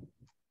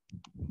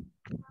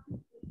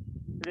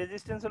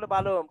রেজিস্ট্যান্স হলো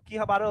 12 ওহম, কি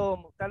হবে 12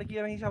 ওহম, তাহলে কি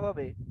হিসাব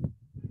হবে?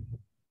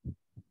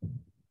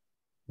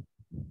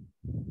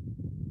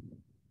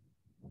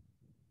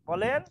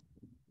 বলেন,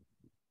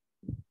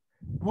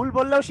 ভুল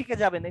বললেও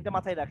শিখে যাবেন, এটা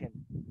মাথায় রাখেন।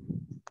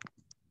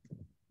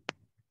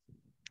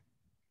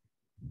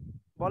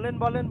 বলেন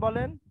বলেন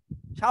বলেন,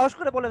 সাহস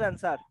করে বলে দেন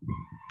স্যার।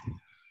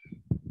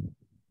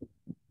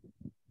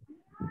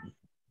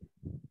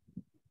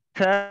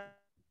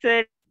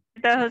 স্যার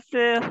এটা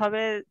হচ্ছে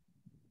হবে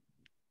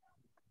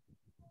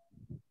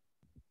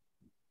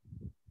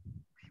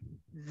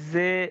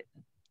যে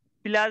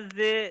 +J।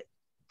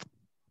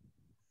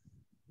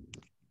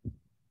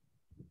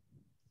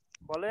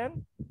 বলেন,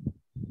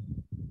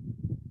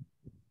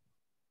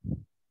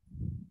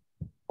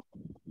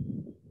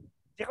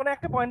 যে কোনো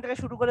একটা পয়েন্ট থেকে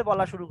শুরু করে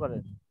বলা শুরু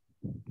করেন।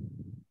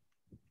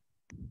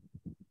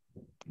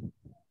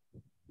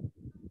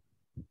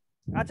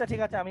 আচ্ছা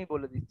ঠিক আছে, আমি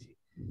বলে দিচ্ছি।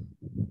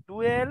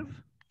 12,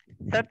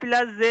 স্যার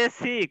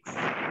 +J6।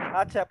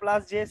 আচ্ছা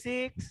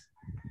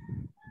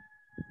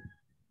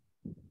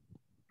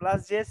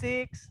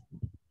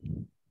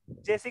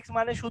J6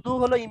 মানে শুধু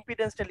হলো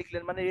ইম্পিডেন্সটা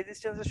লিখলেন, মানে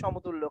রেজিস্ট্যান্সের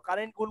সমতুল্য,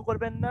 কারেন্ট গুণ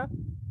করবেন না।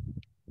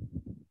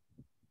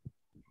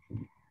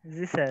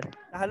 জি স্যার।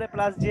 তাহলে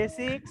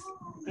 +J6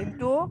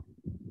 into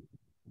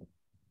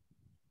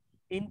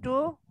into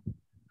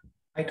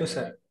I2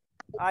 sir.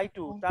 I2,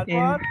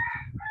 তারপর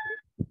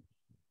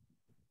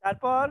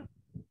তারপর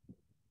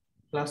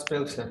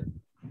 +12 স্যার।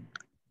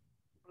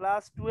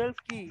 প্লাস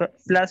 12 কি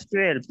প্লাস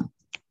 12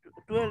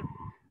 12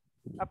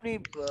 আপনি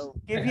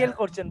কেভিএল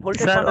করছেন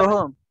ভোল্টেজ স্যার বানাবেন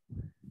ওহম।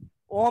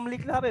 ওহম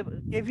লিখলে হবে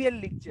কেভিএল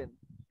লিখছেন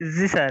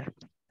জি স্যার।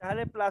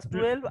 তাহলে plus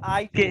 12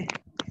 i2 k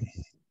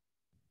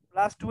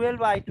plus 12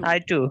 i2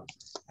 I2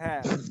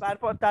 হ্যাঁ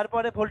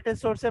তারপরে ভোল্টেজ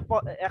সোর্সে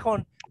এখন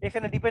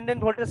এখানে ডিপেন্ডেন্ট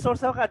ভোল্টেজ সোর্স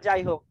হোক আর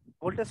যাই হোক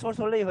ভোল্টেজ সোর্স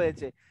হলেই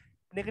হয়েছে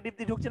নেগেটিভ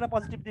দিয়ে ঢুকছে না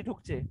পজিটিভ দিয়ে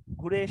ঢুকছে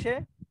ঘুরে এসে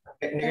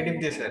নেগেটিভ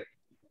দিয়ে স্যার।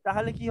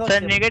 তাহলে কি স্যার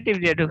হচ্ছে নেগেটিভ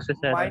দিয়ে ঢুকছে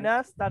স্যার।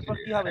 মাইনাস তারপর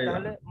কি হবে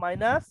তাহলে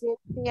minus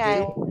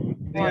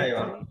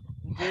J3I1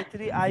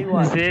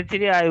 J3I1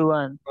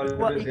 J3I1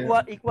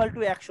 equal to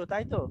 100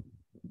 তাই তো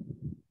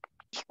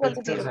equal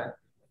to 0 sir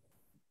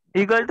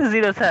equal to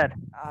 0 sir.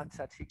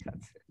 আচ্ছা ঠিক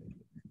আছে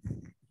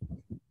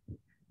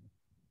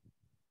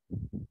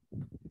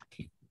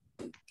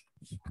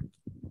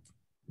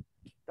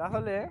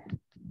তাহলে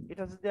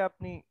এটা যদি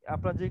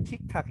আপনার যদি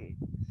ঠিক থাকে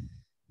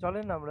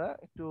চলেন আমরা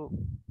একটু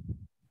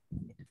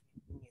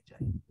নিয়ে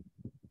যাই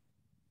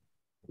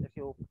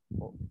এটাকে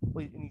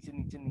ওই নিচে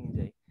নিচে নিয়ে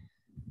যাই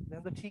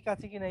দেখেন তো ঠিক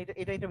আছে কিনা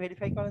এটা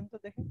ভেরিফাই করেন তো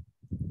দেখেন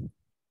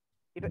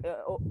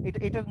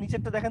এটা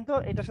নিচেরটা দেখেন তো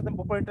এটার সাথে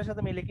উপরেরটার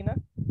সাথে মেলে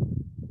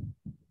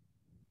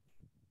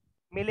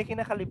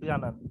কিনা খালি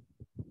জানান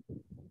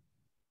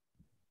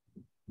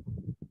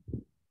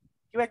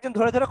কেউ একজন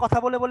ধরে ধরে কথা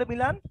বলে বলে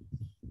মিলান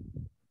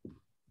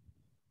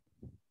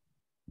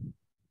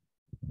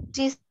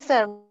জি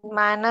স্যার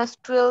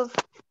 -12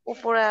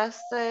 উপরে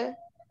আছে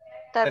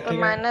তারপর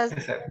মাইনাস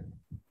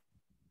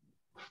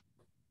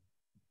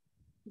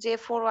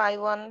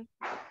J4I1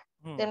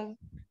 দেন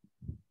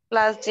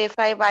প্লাস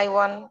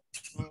J5I1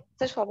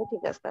 তো সবই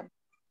ঠিক আছে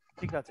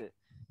ঠিক আছে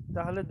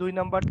তাহলে 2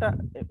 নাম্বারটা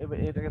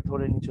এটাকে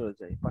ধরে নিয়ে চলে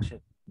যাই পাশে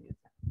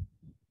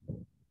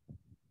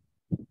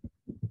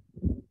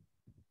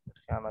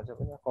আনা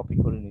যাবে না কপি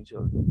করে নিয়ে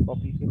চলবে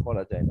কপি কি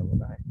করা যায় না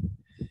মনে হয়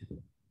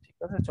ঠিক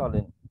আছে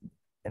চলেন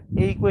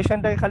এই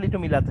ইকুয়েশনটাকে খালি একটু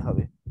মিলাতে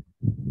হবে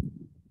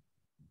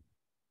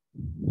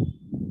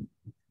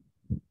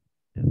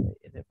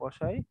এতে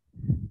বসাই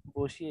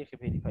বসিয়ে একে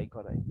ভেরিফাই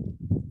করাই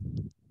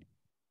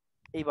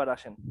এইবার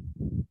আসেন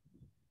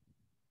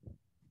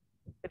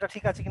এটা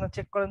ঠিক আছে কিনা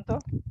চেক করেন তো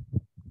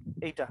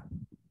এইটা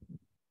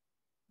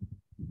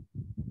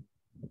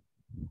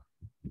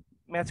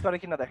ম্যাচ করে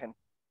কিনা দেখেন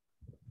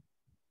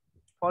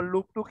for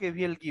loop to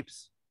KVL gives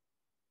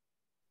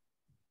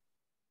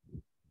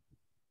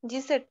G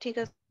sir ঠিক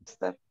আছে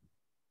স্যার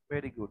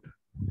ভেরি গুড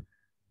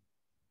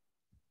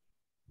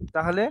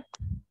তাহলে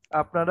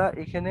আপনারা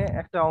এখানে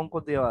একটা অঙ্ক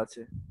দেওয়া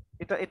আছে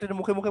এটা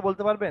মুখে মুখে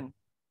বলতে পারবেন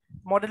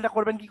মডেলটা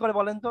করবেন কি করে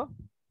বলেন তো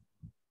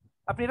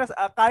আপনি এটা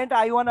কারেন্ট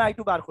i1 আর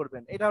i2 বার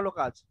করবেন এটা হলো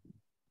কাজ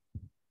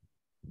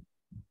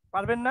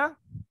পারবেন না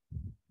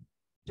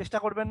চেষ্টা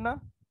করবেন না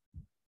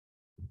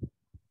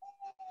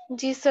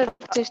জি স্যার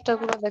চেষ্টা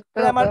করে দেখতে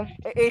ক্র্যামার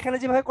হবে এখানে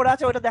যেভাবে করে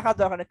আছে ওটা দেখার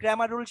দরকার নেই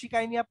ক্র্যামার রুল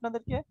শিখাইনি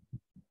আপনাদেরকে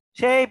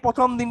সেই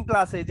প্রথম দিন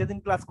ক্লাসে যেদিন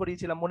ক্লাস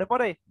করিয়েছিলাম মনে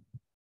পড়ে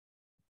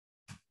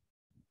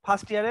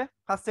ফার্স্ট ইয়ারে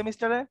ফার্স্ট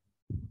সেমিস্টারে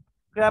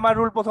গ্রামার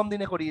রুল প্রথম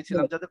দিনে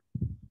করিয়েছিলাম যাতে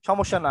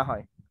সমস্যা না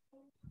হয়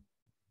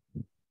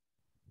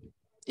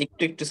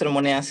একটু একটু স্যার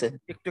মনে আছে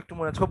একটু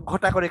মনে আছে খুব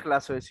ঘটা করে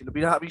ক্লাস হয়েছিল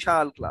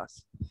বিশাল ক্লাস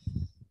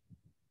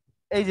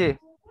এই যে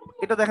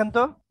এটা দেখেন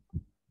তো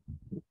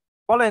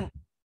বলেন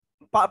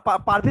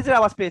পারভেজের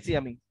আওয়াজ পেয়েছি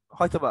আমি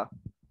হয়তোবা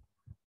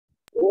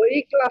ওই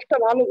ক্লাসটা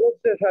ভালো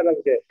করছে স্যার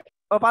আজকে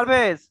ও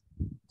পারভেজ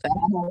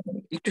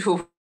একটু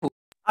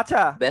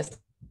আচ্ছা ব্যাস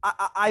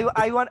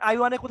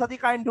i1 এ কোথা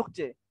দিয়ে কারেন্ট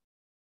ঢুকছে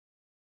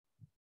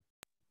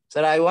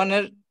স্যার i1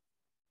 এর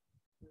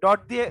ডট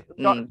দিয়ে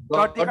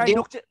কারেন্ট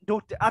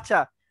ঢুকছে আচ্ছা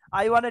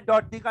i1 এর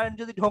ডট দিয়ে কারেন্ট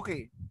যদি ঢোকে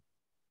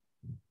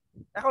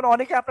এখন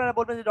অনেকে আপনারা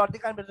বলবেন যে ডট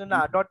দিয়ে কারেন্ট না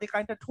ডট দিয়ে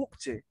কারেন্টটা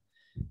ঢুকছে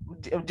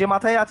যে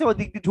মাথায় আছে ওই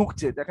দিক দিয়ে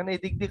ঢুকছে দেখেন এই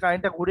দিক দিয়ে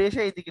কারেন্টটা ঘুরে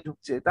এসে এই দিকে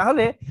ঢুকছে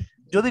তাহলে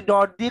যদি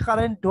ডট দিয়ে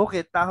কারেন্ট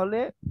ঢোকে তাহলে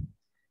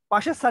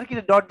পাশের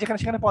সার্কিটে ডট যেখানে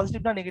সেখানে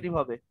পজিটিভ না নেগেটিভ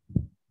হবে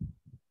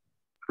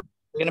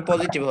এখানে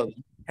পজিটিভ হবে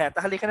হ্যাঁ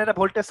তাহলে এখানে একটা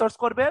ভোল্টেজ সোর্স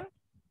করবেন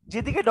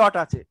যেদিকে ডট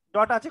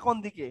আছে কোন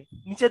দিকে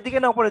নিচের দিকে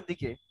না উপরের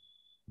দিকে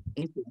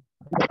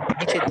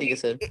নিচের দিকে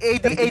স্যার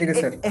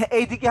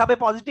এই দিকে হবে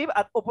পজিটিভ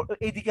আর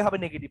এই দিকে হবে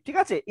নেগেটিভ ঠিক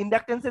আছে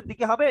ইন্ডাকটেন্সের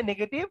দিকে হবে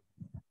নেগেটিভ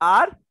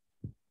আর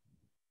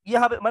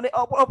হবে মানে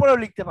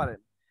উপরেও লিখতে পারেন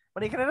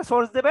মানে এখানে একটা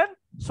সোর্স দেবেন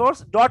সোর্স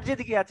ডট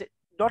যেদিকে আছে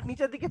ডট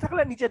নিচের দিকে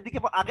থাকলে নিচের দিকে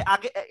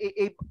আগে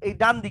এই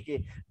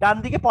ডান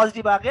দিকে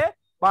পজিটিভ আগে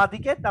বাঁ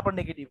দিকে তারপর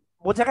নেগেটিভ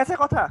বোঝা গেছে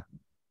কথা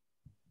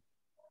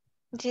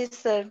জি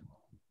স্যার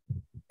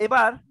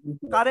এবার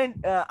কারেন্ট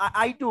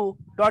i2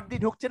 ডট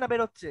দিয়ে ঢুকছে না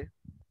বেরোচ্ছে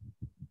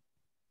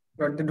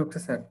ডট দিয়ে ঢুকছে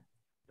স্যার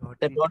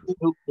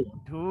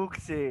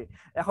ঢুকছে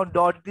এখন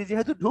ডট দিয়ে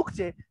যেহেতু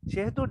ঢুকছে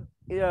সেহেতু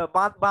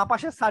বাঁ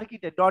পাশের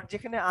সার্কিটে ডট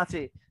যেখানে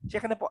আছে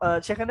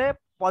সেখানে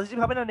পজিটিভ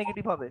হবে না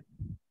নেগেটিভ হবে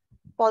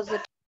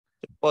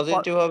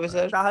পজিটিভ হবে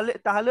স্যার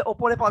তাহলে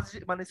উপরে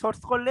পজিটিভ মানে সোর্স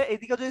করলে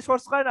এদিকে যদি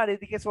সোর্স করেন আর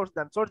এদিকে সোর্স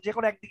দেন সোর্স যে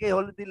কোনো একদিকে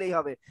হলে দিলেই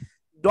হবে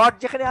ডট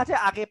যেখানে আছে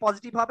আগে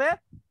পজিটিভ হবে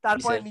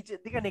তারপরে নিচের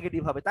দিকে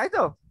নেগেটিভ হবে তাই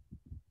তো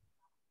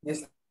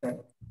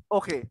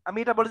ওকে আমি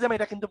এটা বলে যাবো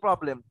এটা কিন্তু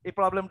প্রবলেম এই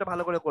প্রবলেমটা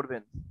ভালো করে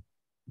করবেন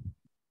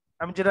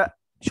আমি যেটা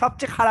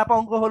সবচেয়ে খারাপ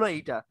অঙ্ক হলো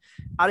এইটা,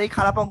 আর এই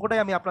খারাপ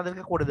অঙ্কটাই আমি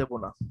আপনাদেরকে করে দেব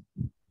না।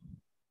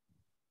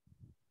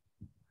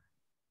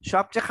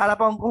 সবচেয়ে খারাপ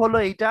অঙ্ক হলো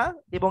এইটা,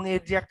 এবং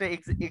এর যে একটা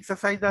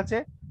এক্সারসাইজ আছে,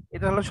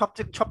 এটা হলো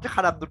সবচেয়ে সবচেয়ে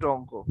খারাপ দুটো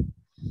অঙ্ক।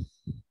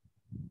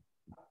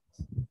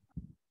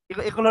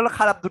 এগুলো হলো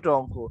খারাপ দুটো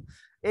অঙ্ক।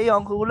 এই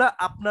অঙ্কগুলো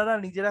আপনারা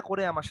নিজেরা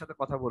করে আমার সাথে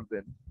কথা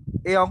বলবেন।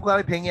 এই অঙ্ক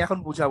আমি ভেঙে এখন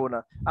বুঝাবো না,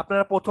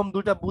 আপনারা প্রথম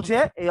দুটা বুঝে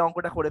এই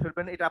অঙ্কটা করে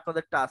ফেলবেন, এটা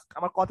আপনাদের টাস্ক।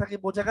 আমার কথা কি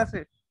বোঝা গেছে?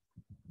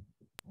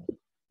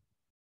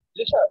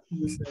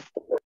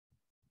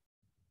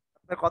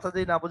 আপনার কথা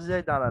যদি না বোঝা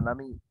যায় দাঁড়ান,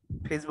 আমি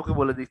ফেসবুকে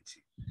বলে দিচ্ছি,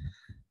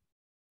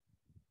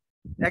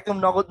 একদম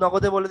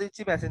নগদে বলে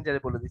দিচ্ছি, মেসেঞ্জারে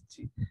বলে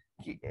দিচ্ছি।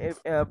 কি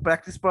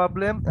প্র্যাকটিস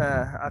প্রবলেম,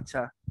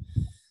 আচ্ছা,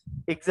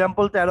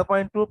 এক্সাম্পল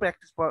 13.2,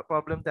 প্র্যাকটিস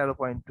প্রবলেম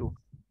 13.2।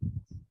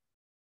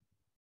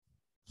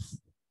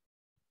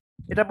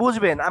 এটা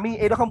বুঝবেন, আমি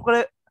এরকম করে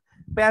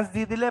প্যাচ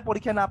দিয়ে দিলে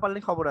পরীক্ষা না পারলে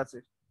খবর আছে।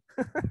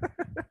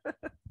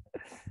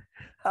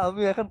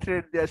 আমি এখন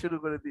থ্রেড দেওয়া শুরু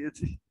করে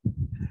দিয়েছি,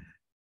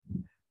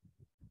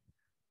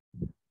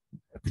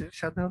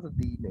 সাধারণত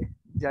দিই নে,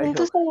 যাই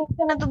কিন্তু হোক। স্যার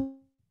এখানে তো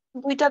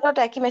দুইটা ডট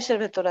একই মেশের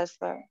ভেতরে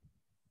আছে।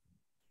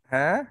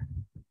 হ্যাঁ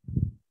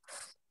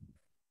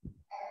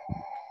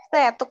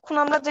স্যার এতক্ষণ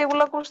আমরা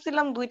যেগুলো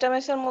করছিলাম দুইটা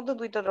মেশের মধ্যে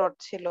দুইটা ডট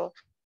ছিল,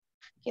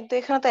 কিন্তু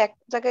এখানে তো এক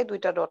জায়গায়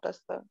দুইটা ডট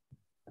আছে।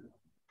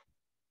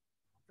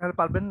 তাহলে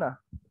পারবেন না?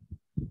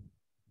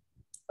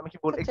 আমি কি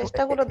বল, স্যার একটু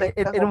চেষ্টা করে দেখতে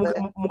এর হবে।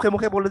 মুখে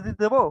মুখে বলে দিতে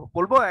দেবো,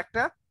 বলবো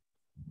একটা?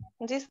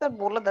 জি স্যার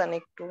বলে দেন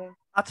একটু।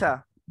 আচ্ছা,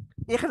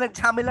 এখানে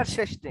ঝামেলার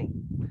শেষ নেই,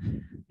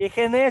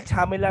 এখানে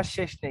ঝামেলার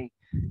শেষ নেই।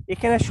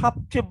 এখানে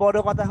সবচেয়ে বড়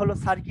কথা হলো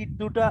সার্কিট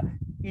দুটো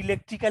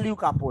ইলেকট্রিক্যালিও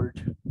কাপলড।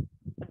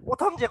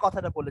 প্রথম যে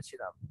কথাটা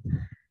বলেছিলাম,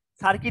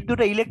 সার্কিট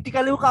দুটো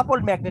ইলেকট্রিক্যালিও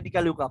কাপলড,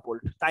 ম্যাগনেটিক্যালিও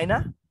কাপলড, তাই না?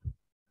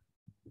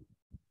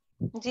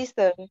 জি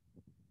স্যার।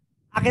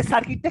 আগে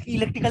সার্কিটটা কি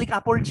ইলেকট্রিক্যালি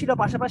কাপলড ছিল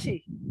পাশাপাশি?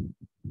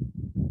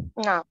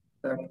 না।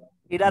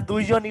 এরা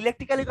দুইজন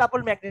ইলেকট্রিক্যালি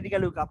কাপলড,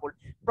 ম্যাগনেটিক্যালিও কাপলড।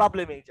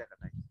 প্রবলেম এই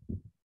জায়গাটায়।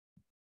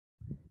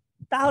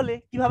 তাহলে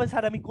কিভাবে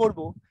স্যার আমি করব?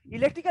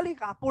 ইলেকট্রিক্যালি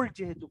কাপলড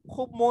যেহেতু,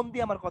 খুব মন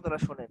দিয়ে আমার কথাটা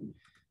শোনেন,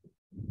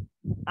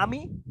 আমি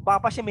বা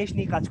পাশে মেশ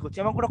নিয়ে কাজ করছি,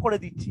 এমন করে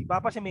দিচ্ছি বা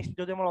পাশে মেশ,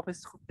 যদি আমার অফিস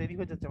খুব দেরি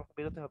হয়ে যাচ্ছে, আমাকে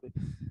বেরোতে হবে,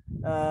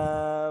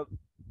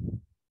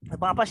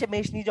 বা পাশে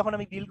মেশ নিয়ে যখন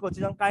আমি ডিল করছি,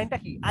 তখন কারেন্টটা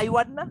কি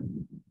I1 না?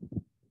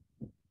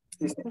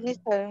 জি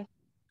স্যার।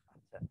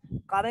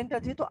 কারেন্টটা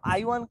যেহেতু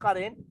I1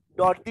 কারেন্ট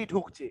ডট দিয়ে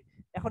ঢুকছে,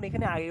 এখন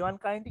এখানে I1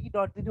 কারেন্ট কি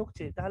ডট দিয়ে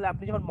ঢুকছে, তাহলে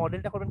আপনি যখন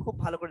মডেলটা করবেন খুব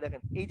ভালো করে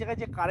দেখেন, এই জায়গায়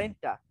যে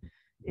কারেন্টটা,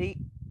 এই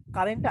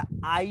কারেন্টটা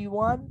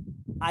I1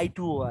 I2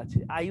 আছে,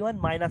 I1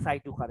 মাইনাস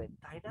I2 কারেন্ট,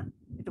 তাই না?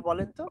 একটু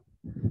বলেন তো,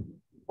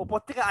 উপর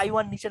থেকে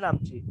I1 নিচে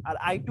নামছে আর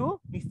I2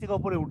 নিচ থেকে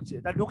উপরে উঠছে,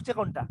 তাহলে ঢুকছে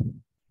কোনটা?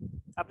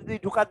 আপনি যদি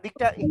ঢোকার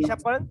দিকটা হিসাব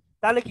করেন,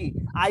 তাহলে কি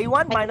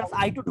I1 মাইনাস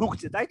I2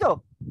 ঢুকছে, তাই তো?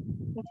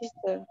 জি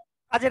স্যার।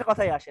 কাজের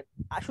কথাই আসেন,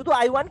 আর শুধু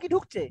I1 কি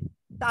ঢুকছে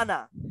তা না,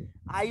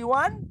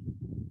 I1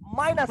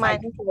 minus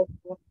I2,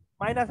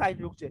 minus I2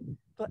 ঢুকছে।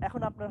 তো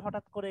এখন আপনার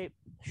হঠাৎ করে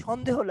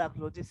সন্দেহ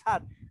লাগলো যে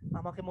স্যার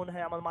আমাকে মনে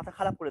হয় আমার মাথা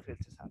খারাপ করে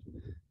ফেলছে স্যার,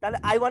 তাহলে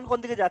I1 কোন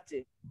দিকে যাচ্ছে?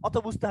 অত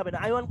বুঝতে হবে না,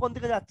 I1 কোন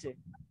দিকে যাচ্ছে?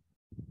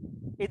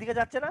 এদিকে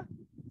যাচ্ছে না?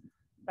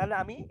 তাহলে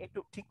আমি একটু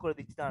ঠিক করে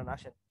দিচ্ছি, দাঁড়ান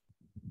আসেন।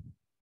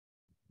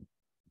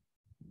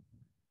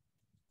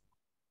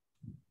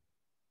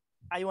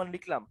 I1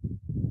 লিখলাম,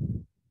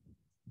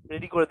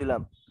 রেডি করে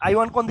দিলাম।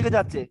 I1 কোন দিকে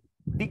যাচ্ছে?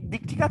 দিক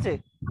দিক ঠিক আছে?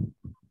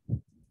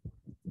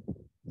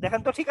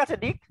 দেখেন তো ঠিক আছে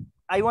দিক?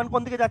 I1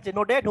 কোন দিকে যাচ্ছে?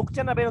 নোডে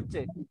ঢুকছে না বের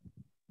হচ্ছে?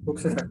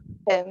 ঢুকছে স্যার।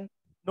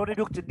 নোডে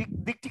ঢুকছে, দিক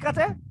দিক ঠিক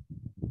আছে?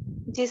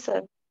 জি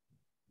স্যার।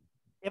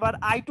 এবার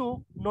I2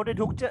 নোডে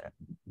ঢুকছে,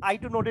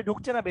 I2 নোডে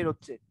ঢুকছে না বের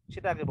হচ্ছে,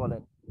 সেটা আগে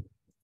বলেন।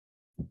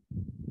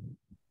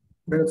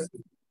 বেরোচ্ছে।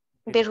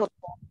 বের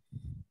হচ্ছে।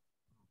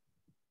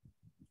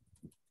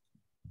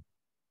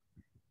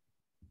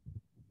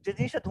 যে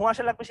জিনিসটা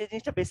ধোঁয়াশা লাগবে সেই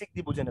জিনিসটা বেসিক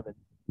দিয়ে বুঝে নেবেন।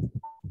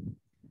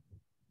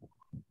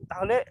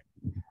 তাহলে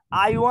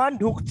I1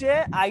 ঢুকছে,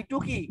 I2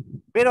 কি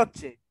বের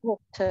হচ্ছে,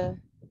 হচ্ছে।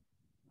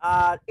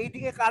 আর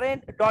এইদিকে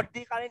কারেন্ট ডট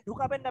দিয়ে কারেন্ট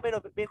ঢুকাবেন না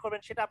বের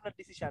করবেন, সেটা আপনার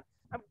ডিসিশন।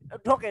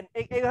 ঢোকেন,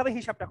 এইভাবে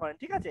হিসাবটা করেন,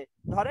 ঠিক আছে?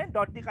 ধরেন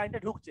ডট দিয়ে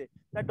কারেন্টটা ঢুকছে,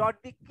 তা ডট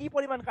দিয়ে কি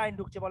পরিমাণ কারেন্ট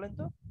ঢুকছে বলেন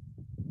তো?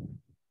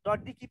 ডট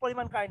দিয়ে কি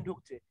পরিমাণ কারেন্ট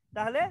ঢুকছে?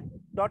 তাহলে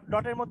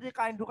ডটের মধ্যে যে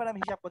কারেন্ট ঢুকার আমি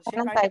হিসাব করছি,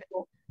 সেই কারেন্ট,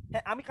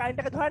 হ্যাঁ আমি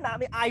কারেন্টটাকে ধরেন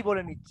আমি I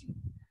বলে নিচ্ছি,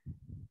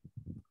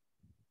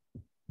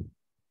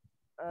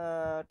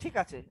 ঠিক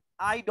আছে,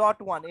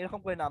 I.1 এরকম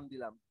করে নাম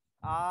দিলাম,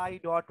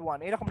 I.1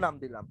 এরকম নাম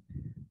দিলাম,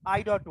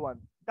 I.1।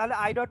 তাহলে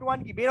I.1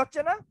 কি বের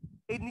হচ্ছে না,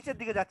 এই নিচের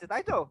দিকে যাচ্ছে,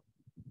 তাই তো?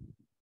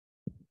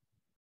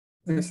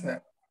 জি স্যার।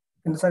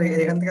 কিন্তু স্যার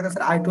এখান থেকে তো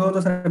স্যার I2 তো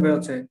স্যার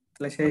বেরোচ্ছে,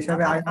 তাহলে সেই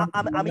হিসাবে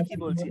আমি কি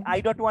বলছি,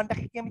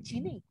 I.1টাকে কি আমি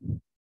চিনি?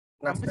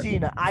 না আমি তো স্যার চিনি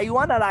না,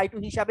 I1 আর I2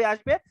 হিসাবে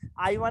আসবে,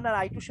 I1 আর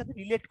I2 এর সাথে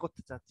রিলেট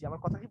করতে চাচ্ছি।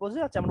 আমার কথা কি বোঝা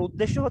যাচ্ছে? আমার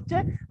উদ্দেশ্য হচ্ছে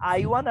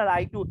I1 আর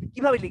I2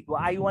 কিভাবে লিখবো,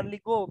 I1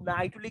 লিখবো না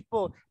I2 লিখবো,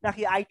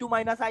 নাকি I2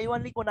 মাইনাস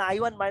I1 লিখবো, না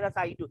I1 মাইনাস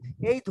I2।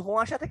 এই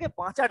ধোঁয়াশা থেকে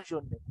বাঁচার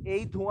জন্য,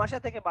 এই ধোঁয়াশা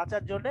থেকে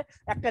বাঁচার জন্য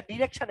একটা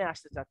ডিরেকশনে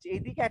আসতে চাচ্ছি।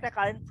 এইদিকে একটা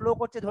কারেন্ট ফ্লো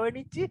করছে ধরে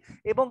নিচ্ছি,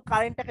 এবং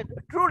কারেন্টটাকে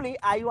ট্রুলি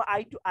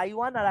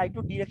I1 আর I2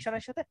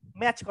 ডিরেকশনের সাথে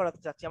ম্যাচ করাতে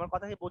চাচ্ছি। আমার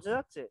কথা কি বোঝা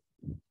যাচ্ছে?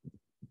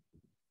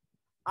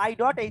 আই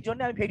ডট, এই জন্য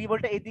আমি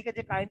ভেরিয়েবলটা এইদিকে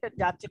যে কারেন্টটা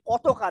যাচ্ছে,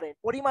 কত কারেন্ট,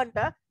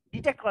 পরিমাণটা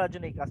ডিটেক্ট করার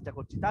জন্য এই কাজটা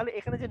করছি। তাহলে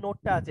এখানে যে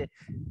নোটটা আছে,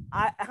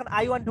 এখন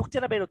I1 ঢুকছে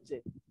না বেরোচ্ছে?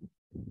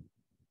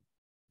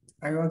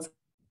 I1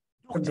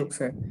 ঢুকছে।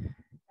 ঢুকছে।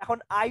 এখন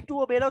I2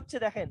 ও বেরোচ্ছে,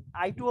 দেখেন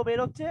I2 ও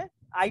বেরোচ্ছে,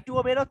 I2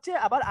 ও বেরোচ্ছে,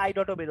 আবার I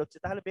ডট ও বেরোচ্ছে।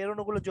 তাহলে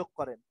বেরোনোগুলো যোগ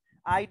করেন,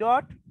 I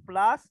ডট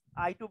প্লাস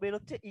I2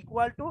 বেরোচ্ছে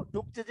ইকুয়াল টু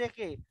ঢুকছে যে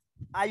কে,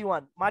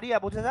 I1। মারিয়া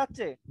বোঝা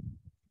যাচ্ছে?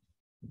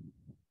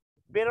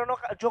 বেরোনো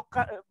যোগ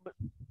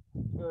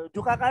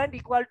ঢোকা কারেন্ট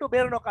ইকুয়াল টু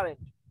বেরোনো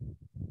কারেন্ট।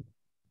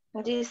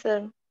 জি স্যার।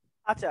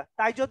 আচ্ছা,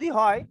 তাই যদি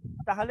হয়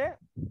তাহলে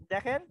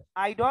দেখেন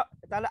আই ডট,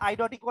 তাহলে আই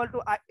ডট ইকুয়াল টু,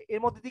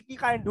 এর মধ্যে দিয়ে কি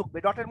কারেন্ট ঢুকবে,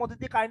 ডটের মধ্যে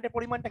দিয়ে কারেন্টের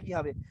পরিমাণটা কি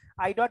হবে,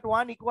 I dot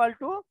 1 equal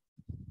to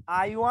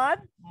I1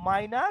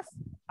 minus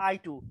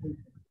I2।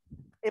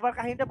 এবার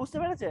কাহিনীটা বুঝতে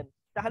পেরেছেন?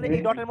 তাহলে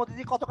এই ডটের মধ্যে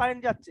দিয়ে কত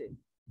কারেন্ট যাচ্ছে,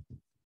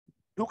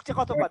 ঢুকছে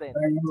কত current,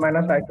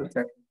 minus I2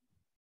 sir.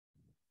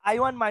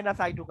 I1 minus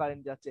I2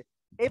 current যাচ্ছে।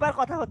 এবার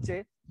কথা হচ্ছে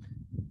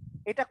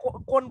এটা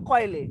কোন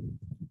কয়েলে,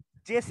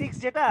 J6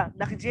 যেটা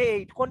নাকি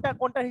J8,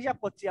 কোনটার হিসাব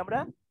করছি আমরা?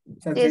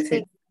 Sir J6।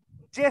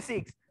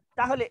 J6।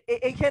 তাহলে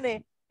এইখানে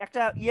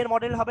একটা ইয়ের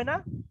মডেল হবে না,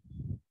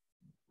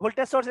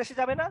 ভোল্টেজ সোর্স এসে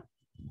যাবে না?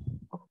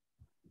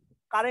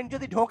 কারেন্ট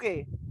যদি ঢোকে,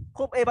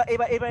 খুব এবার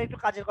এবার এবার একটু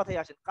কাজের কথাই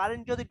আসেন,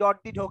 কারেন্ট যদি ডট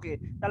দিয়ে ঢোকে,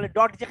 তাহলে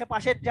ডট যেখানে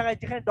পাশের জায়গায়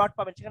যেখানে ডট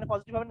পাবেন সেখানে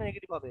পজিটিভ হবে না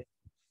নেগেটিভ হবে?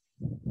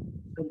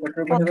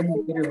 ডটের পাশে তো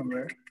পজিটিভ হবে।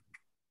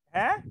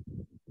 হ্যাঁ,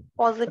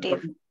 পজিটিভ।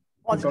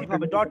 পজিটিভ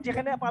হবে, ডট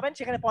যেখানে পাবেন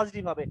সেখানে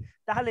পজিটিভ হবে।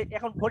 তাহলে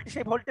এখন ভোল্টেজ,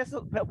 সেই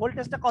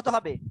ভোল্টেজটা কত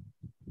হবে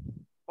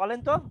বলেন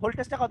তো,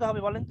 ভোল্টেজটা কত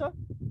হবে বলেন তো,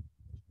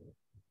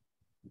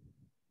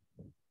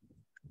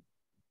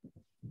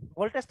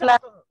 ভোল্টেজটা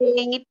কত?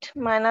 8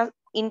 মাইনাস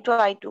ইনটু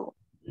I2।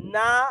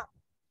 না,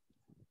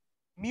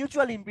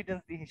 মিউচুয়াল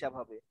ইম্পিডেন্স দিয়ে হিসাব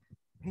হবে।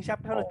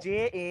 হিসাবটা হলো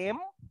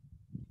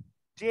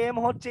জেএম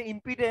হচ্ছে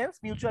ইম্পিডেন্স,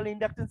 মিউচুয়াল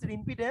ইন্ডাকটেন্সের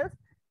ইম্পিডেন্স।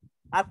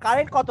 আর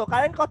কারেন্ট কত,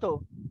 কারেন্ট কত,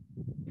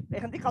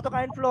 এখান থেকে কত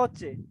কারেন্ট ফ্লো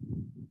হচ্ছে?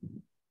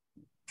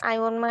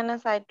 I1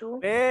 minus I2।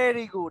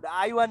 Very good,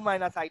 I1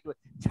 minus I2।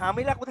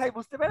 ঝামেলা কোথায়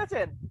বুঝতে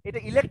পেরেছেন? এটা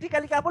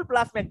ইলেকট্রিক্যালি কাপল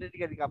প্লাস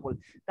ম্যাগনেটিক্যালি কাপল।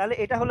 তাহলে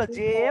এটা হলো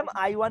JM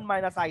I1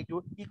 minus I2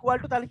 equal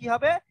to, তাহলে কি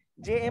হবে,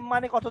 জেএম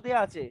মানে কত দেয়া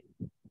আছে,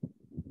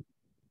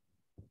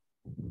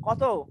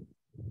 কত,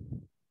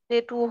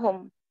 J2 ohm.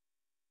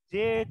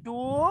 J2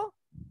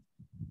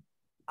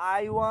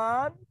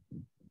 I1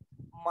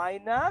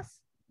 minus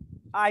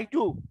I2।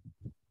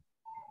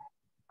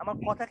 আমার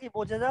কথা কি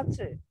বোঝা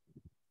যাচ্ছে?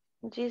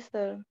 জি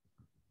স্যার।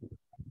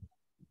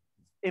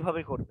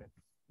 এভাবে করবেন,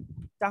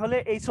 তাহলে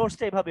এই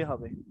সোর্সটা এভাবে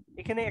হবে।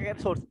 এখানে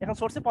সোর্স, এখন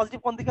সোর্সে পজিটিভ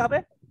কোন দিকে হবে,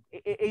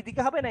 এই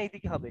দিকে হবে না এই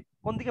দিকে হবে,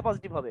 কোন দিকে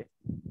পজিটিভ হবে?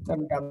 স্যার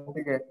ডান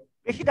দিকে।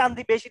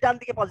 বেশি ডান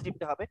দিকে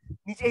পজিটিভটা হবে,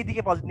 নিচে এই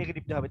দিকে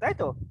নেগেটিভটা হবে, তাই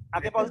তো?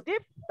 আগে পজিটিভ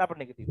তারপর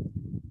নেগেটিভ।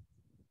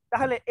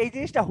 তাহলে এই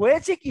জিনিসটা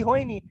হয়েছে কি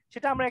হয়নি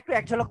সেটা আমরা একটু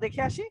এক ঝলক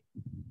দেখে আসি,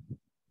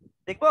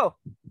 দেখবো?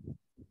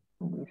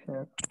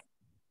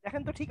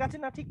 দেখেন তো ঠিক আছে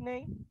না ঠিক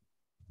নেই?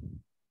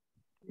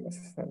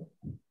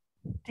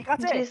 ঠিক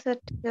আছে। জি স্যার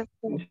ঠিক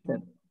আছে।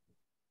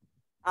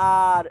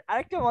 আর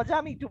আরেকটা মজা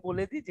আমি একটু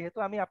বলে দিই, যেহেতু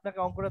আমি আপনাকে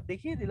অঙ্কটা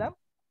দেখিয়ে দিলাম,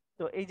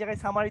 তো এই জায়গায়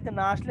সামারিতে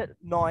না আসলে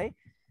নয়।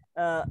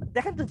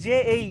 দেখেন তো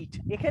J8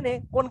 এখানে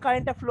কোন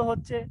কারেন্টটা ফ্লো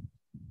হচ্ছে?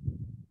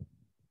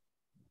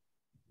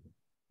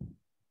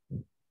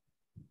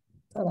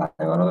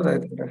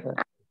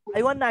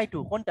 I1 না I2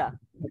 কোনটা?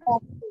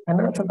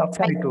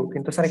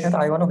 কিন্তু স্যার এখানে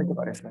I1 হতে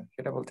পারে স্যার,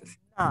 সেটা বলতেছি।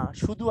 না,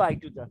 শুধু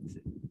I2 যাচ্ছে।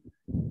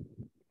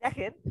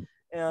 দেখেন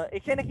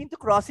এখানে কিন্তু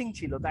ক্রসিং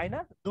ছিল, তাই না?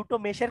 দুটো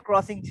মেশের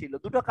ক্রসিং ছিল,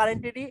 দুটো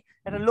কারেন্টেরই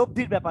একটা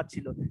লব্ধির ব্যাপার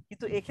ছিল,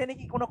 কিন্তু এখানে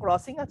কি কোনো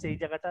ক্রসিং আছে এই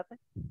জায়গাটাতে?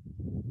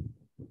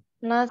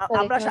 না স্যার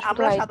আমরা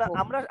এখানে শুধু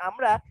আমরা I2।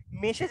 আমরা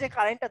মেশে যে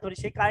কারেন্টটা ধরি,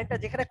 সেই কারেন্টটা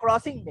যেখানে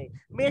ক্রসিং নেই,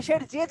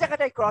 মেশের যে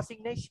জায়গাটায় ক্রসিং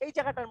নেই সেই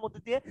জায়গাটার মধ্যে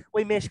দিয়ে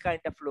ওই মেশ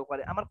কারেন্টটা ফ্লো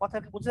করে। আমার কথা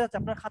কি বুঝতে যাচ্ছে?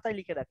 আপনার খাতায়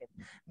লিখে রাখেন,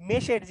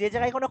 মেশের যে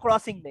জায়গায় কোনো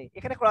ক্রসিং নেই,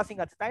 এখানে ক্রসিং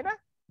আছে তাই না,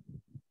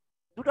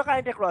 দুটো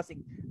কারেন্টের ক্রসিং,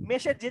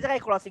 মেশের যে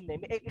জায়গায় ক্রসিং নেই,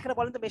 এখানে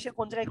বলেন তো মেশের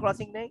কোন জায়গায়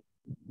ক্রসিং নেই?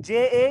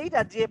 J8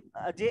 আর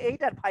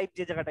J8 আর 5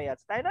 যে জায়গাটায়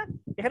আছে, তাই না?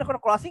 এখানে কোনো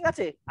ক্রসিং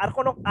আছে, আর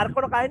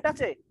কোনো কারেন্ট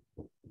আছে?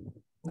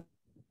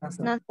 না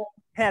স্যার।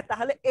 হ্যাঁ,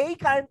 তাহলে এই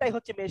কারেন্টটাই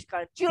হচ্ছে মেশ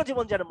কারেন্ট,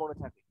 চিরজীবন যেন মনে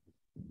থাকে।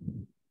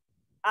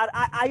 আর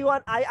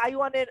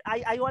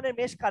I1 এর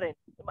মেশ কারেন্ট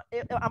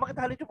আমাকে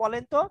তাহলে একটু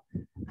বলেন তো,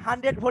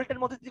 100 ভোল্টের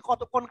মধ্যে দিয়ে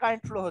কোন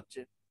কারেন্ট ফ্লো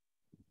হচ্ছে?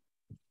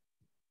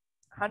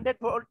 100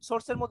 ভোল্ট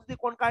সোর্সের মধ্যে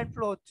দিয়ে কোন কারেন্ট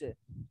ফ্লো হচ্ছে?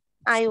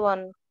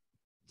 I1।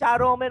 4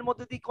 ওহমের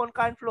মধ্যে দিয়ে কোন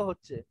কারেন্ট ফ্লো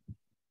হচ্ছে?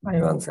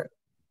 I1 sir.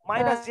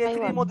 মাইনাস J3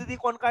 এর I1। মধ্যে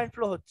দিয়ে কোন কারেন্ট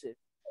ফ্লো হচ্ছে?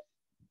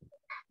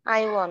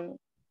 I1।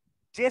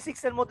 J6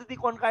 এর মধ্যে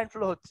দিয়ে কোন কারেন্ট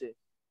ফ্লো হচ্ছে?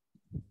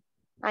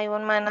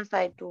 I1 minus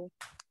I2।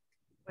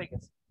 হয়ে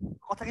গেছে।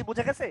 কথা কি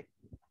বোঝা গেছে?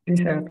 জি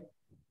স্যার।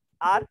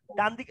 আর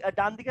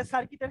ডান দিকের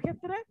সার্কিটের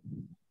ক্ষেত্রে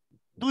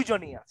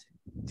দুইজনই আছে,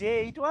 যে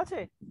 8ও আছে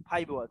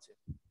 5ও আছে,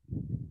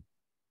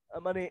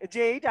 মানে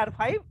যে 8 আর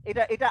 5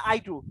 এটা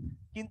I2,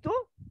 কিন্তু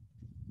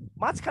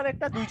মাঝখানে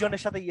একটা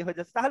দুইজনের সাথে ইয়ে হয়ে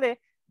যাচ্ছে। তাহলে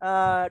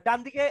ডান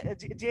দিকে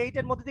যে 8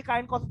 এর মধ্যে দিয়ে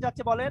কারেন্ট কত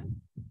যাচ্ছে বলেন?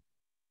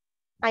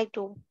 I2।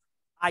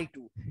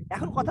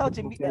 এখন কথা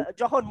হচ্ছে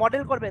যখন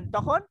মডেল করবেন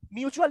তখন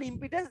মিউচুয়াল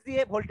ইম্পিডেন্স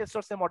দিয়ে ভোল্টেজ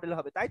সোর্সের মডেল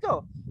হবে, তাই তো?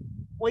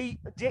 ওই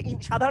যে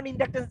সাধারণ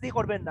ইন্ডাকটেন্স দিয়ে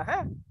করবেন না,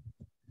 হ্যাঁ,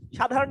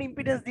 সাধারণ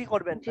ইম্পিডেন্স দিয়ে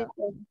করবেন না,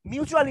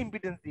 মিউচুয়াল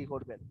ইম্পিডেন্স দিয়ে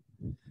করবেন।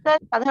 স্যার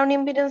সাধারণ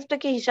ইম্পিডেন্সটা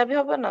কি হিসাবে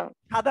হবে না?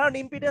 সাধারণ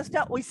ইম্পিডেন্সটা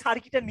ওই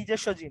সার্কিটের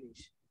নিজস্ব জিনিস,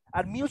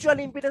 আর মিউচুয়াল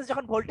ইম্পিডেন্স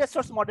যখন ভোল্টেজ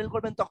সোর্স মডেল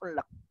করবেন তখন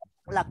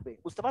লাগবে,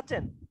 বুঝতে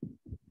পারছেন?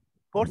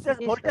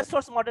 ভোল্টেজ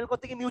সোর্স মডেল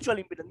করতে গিয়ে মিউচুয়াল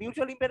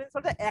ইম্পিডেন্স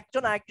হচ্ছে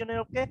একজন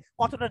আরেকজনেরকে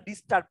কতটা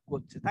ডিস্টার্ব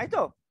করছে, তাই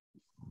তো?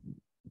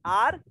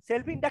 আর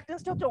সেলফ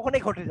ইন্ডাকটেন্সটা হচ্ছে ওখানে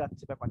ঘটে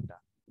যাচ্ছে ব্যাপারটা,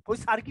 ওই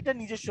সার্কিটের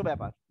নিজস্ব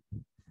ব্যাপার।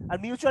 আর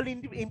মিউচুয়াল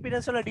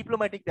ইম্পিডেন্স হলো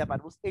ডিপ্লোম্যাটিক ব্যাপার,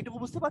 এইটুকু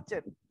বুঝতে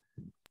পারছেন?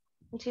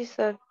 জি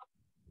স্যার।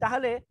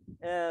 তাহলে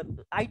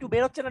I2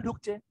 বের হচ্ছে না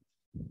ঢুকছে?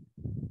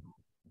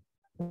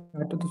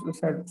 এটা তো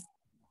স্যার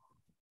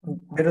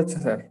বেরোচ্ছে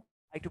স্যার।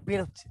 I2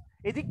 বের হচ্ছে,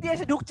 এদিক দিয়ে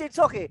এসে ঢুকছে, ইটস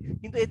ওকে,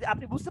 কিন্তু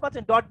আপনি বুঝতে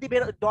পারছেন ডট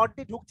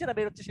দিয়ে ঢুকছে না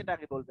বের হচ্ছে সেটা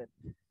আগে বলবেন।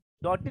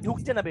 ডট দিয়ে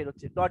ঢুকছে না বের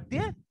হচ্ছে? ডট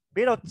দিয়ে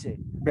বের হচ্ছে।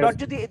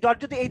 ডট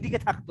যদি এই দিকে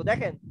থাকতো,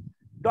 দেখেন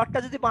ডটটা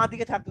যদি বাঁ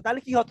দিকে থাকতো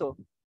তাহলে কি হতো?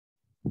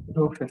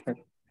 ঢুকছে স্যার।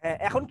 হ্যাঁ,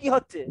 এখন কি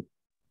হচ্ছে?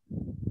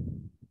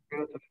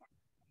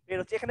 বের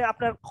হচ্ছে। এখানে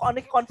আপনার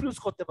অনেক কনফিউজ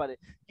করতে পারে,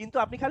 কিন্তু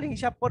আপনি খালি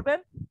হিসাব করবেন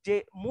যে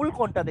মূল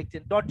কোনটা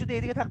দেখছেন। ডট যদি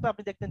এইদিকে থাকতো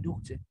আপনি দেখতেন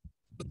ঢুকছে,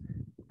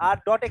 আর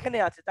ডট এখানে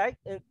আছে, তাই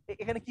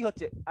এখানে কি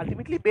হচ্ছে?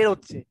 আলটিমেটলি বের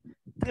হচ্ছে,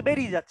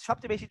 বেরিয়ে যাচ্ছে,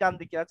 সবচেয়ে বেশি ডান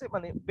দিকে আছে,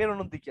 মানে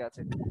বেরোনোর দিকে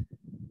আছে।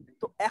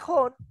 তো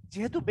এখন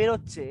যেহেতু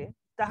বেরোচ্ছে,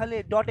 তাহলে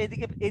ডট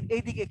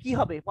এইদিকে কি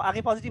হবে?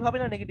 আগে পজিটিভ হবে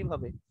না নেগেটিভ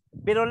হবে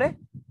বেরোলে?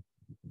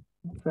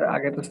 স্যার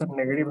আগে তো স্যার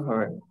নেগেটিভ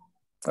হবে,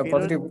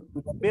 পজিটিভ।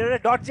 বেরোলে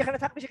ডট যেখানে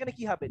থাকবে সেখানে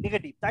কি হবে?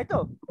 নেগেটিভ, তাই তো?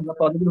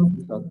 পজিটিভ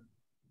হচ্ছে স্যার।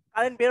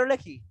 কারেন্ট বেরোলে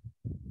কি?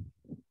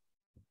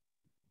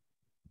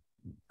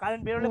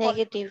 কারেন্ট বেরোলে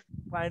নেগেটিভ।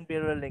 কারেন্ট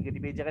বেরোলে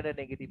নেগেটিভ, এই জায়গাটা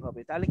নেগেটিভ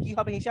হবে। তাহলে কি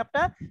হবে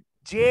হিসাবটা?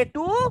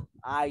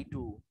 J2I2,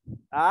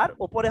 আর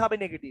উপরে হবে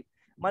নেগেটিভ,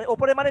 মানে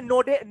উপরে মানে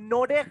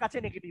নোডের কাছে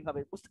নেগেটিভ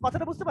হবে।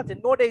 কথাটা বুঝতে পারছেন?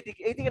 নোড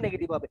এইদিকে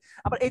নেগেটিভ হবে,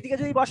 আবার এইদিকে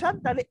যদি বসান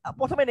তাহলে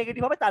প্রথমে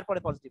নেগেটিভ হবে তারপরে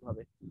পজিটিভ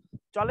হবে।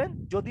 চলেন,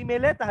 যদি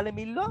মেলে তাহলে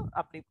মিললো,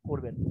 আপনি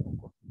করবেন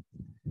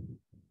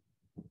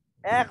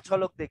এক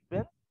ঝলক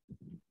দেখবেন,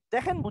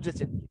 দেখেন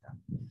বুঝেছেন কিনা,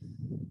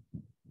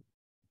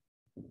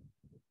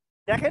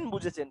 দেখেন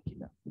বুঝেছেন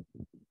কিনা।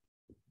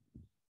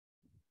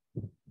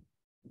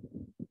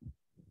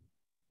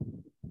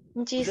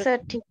 জি স্যার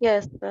ঠিকই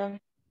আছে।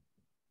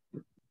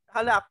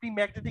 তাহলে আপনি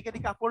ম্যাগনেটিক্যালি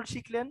কাপল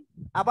শিখলেন,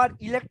 আবার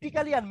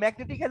ইলেকট্রিক্যালি আর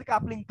ম্যাগনেটিক্যালি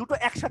কাপলিং দুটো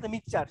একসাথে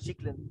মিক্সচার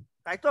শিখলেন,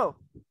 তাই তো?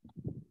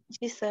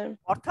 জি স্যার।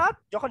 অর্থাৎ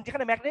যখন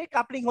যেখানে ম্যাগনেটিক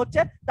কাপলিং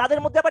হচ্ছে তাদের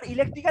মধ্যে আবার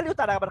ইলেকট্রিক্যালিও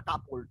তারা আবার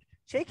কাপলড,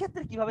 সেই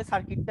ক্ষেত্রে কিভাবে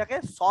সার্কিটটাকে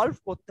সলভ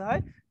করতে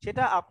হয়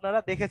সেটা আপনারা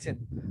দেখেছেন।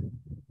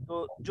 তো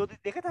যদি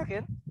দেখে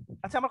থাকেন,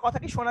 আচ্ছা আমার কথা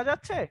কি শোনা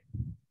যাচ্ছে?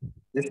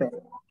 জি স্যার।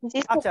 জি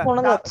স্যার আচ্ছা,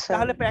 শোনা যাচ্ছে।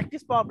 তাহলে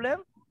প্র্যাকটিস প্রবলেম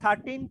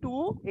 13-2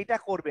 এটা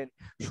করবেন।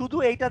 শুধু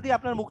এইটা দিয়ে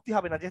আপনার মুক্তি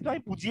হবে না, যেহেতু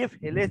আমি বুঝিয়ে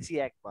ফেলেছি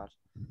একবার,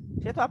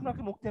 সেহেতু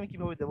আপনাকে মুক্তি আমি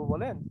কিভাবে দেবো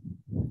বলেন?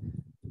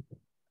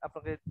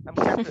 আপনাকে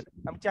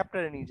আমি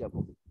চ্যাপ্টারে নিয়ে যাব।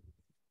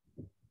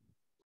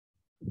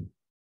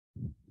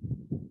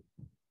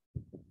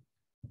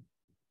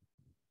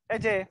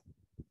 এই যে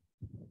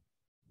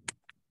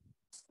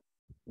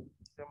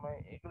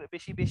এগুলো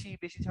বেশি বেশি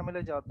বেশি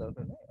ঝামেলায় যাওয়ার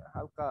দরকার নেই,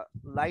 হালকা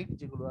লাইট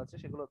যেগুলো আছে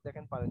সেগুলো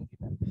দেখেন পারেন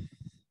কিনা,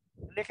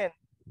 লেখেন।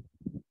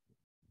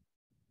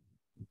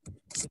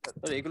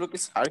 স্যার এগুলো কি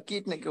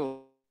সার্কিট নাকি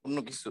অন্য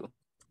কিছু?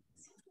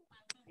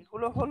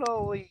 এগুলো হলো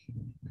ওই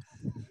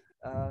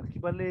কি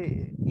বলে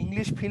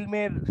ইংলিশ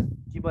ফিল্মের,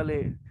 কি বলে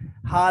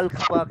হাল্ক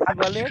বা কি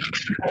বলে,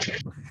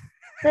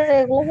 স্যার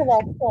এগুলো সব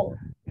অ্যাকশন।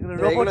 এগুলো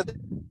রোবট,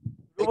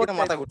 দেখে তো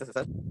মাথা ঘুরতেছে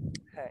স্যার।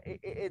 হ্যাঁ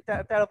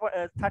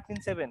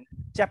 13-7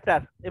 চ্যাপ্টার।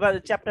 এবার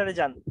চ্যাপ্টারে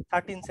যান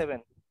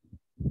 13-7।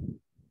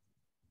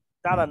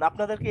 দাঁড়ান,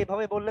 আপনাদেরকে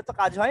এভাবে বললে তো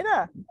কাজ হয় না,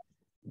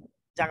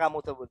 জায়গা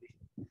মতো বলি।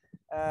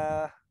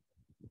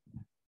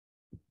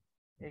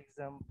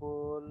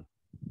 এক্সাম্পল,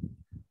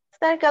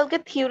 স্যার কালকে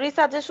থিওরি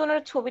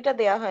সাজেশনের ছবিটা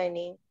দেয়া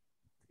হয়নি।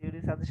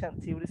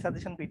 থিওরি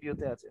সাজেশন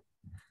ভিডিওতে আছে।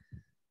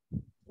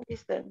 জি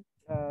sir.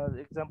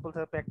 Example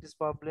practice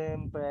problem,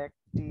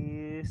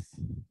 practice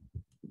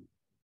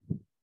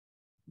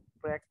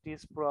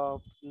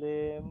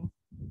problem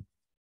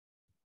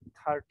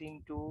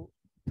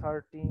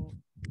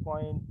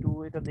 13.2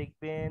 এটা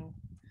দেখবেন।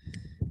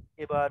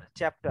 এবার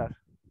চ্যাপ্টার।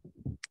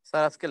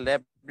 স্যার আজকে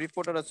ল্যাব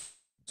রিপোর্ট আর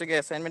হচ্ছে কি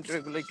অ্যাসাইনমেন্টের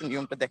এগুলো একটু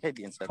নিয়মটা দেখাই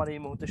দিন স্যার। আমার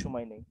এই মুহূর্তে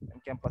সময় নেই,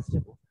 আমি ক্যাম্পাসে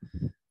যাব।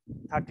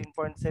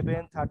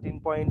 13.7,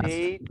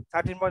 13.8,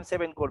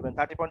 13.7 করবেন।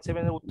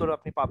 13.7 এর উত্তর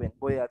আপনি পাবেন,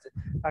 বইয়ে আছে।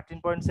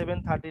 13.7,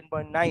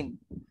 13.9,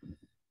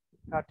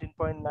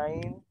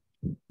 13.9,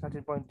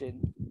 13.10,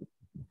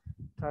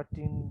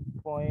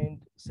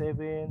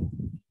 13.7,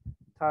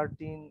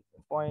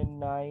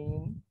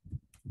 13.9,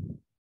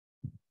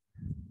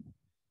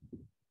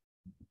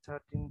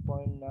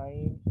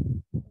 13.9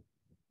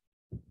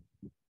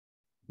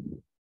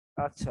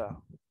 আচ্ছা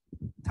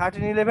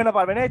 1311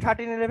 পারবেন এই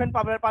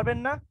 1311 পারবেন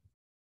না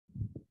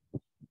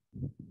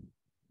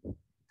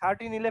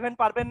 1311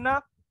 পারবেন না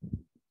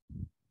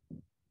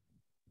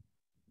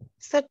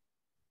স্যার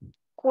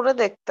করে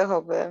দেখতে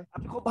হবে।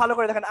 আপনি খুব ভালো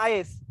করে দেখেন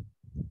আইএস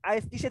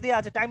কিসে দেয়া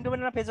আছে টাইম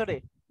ডোমেন না ফেজরে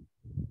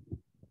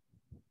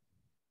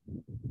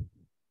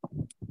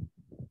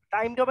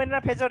টাইম ডোমেন না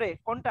ফেজরে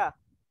কোনটা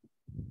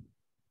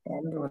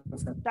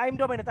টাইম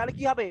ডোমেনে তাহলে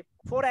কি হবে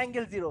 4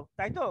 অ্যাঙ্গেল 0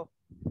 তাই তো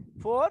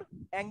 4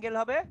 অ্যাঙ্গেল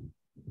হবে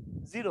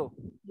 0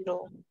 জিরো।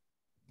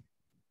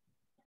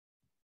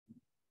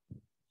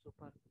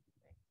 সুপার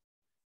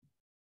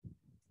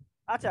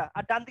আচ্ছা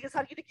আর ডান দিকে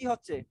সার্কিটে কি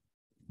হচ্ছে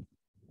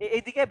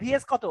এইদিকে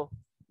ভিএস কত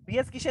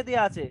ভিএস কিসে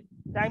দেয়া আছে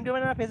টাইম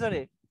ডোমেনে না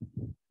ফেজরে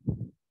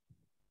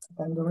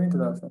টাইম ডোমেইন তো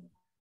দাও স্যার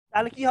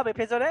তাহলে কি হবে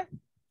ফেজরে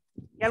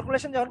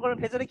ক্যালকুলেশন যখন করবেন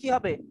ফেজরে কি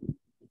হবে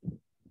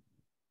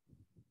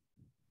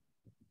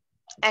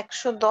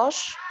 110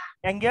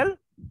 অ্যাঙ্গেল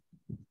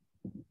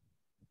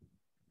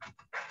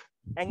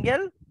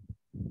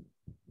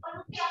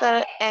তার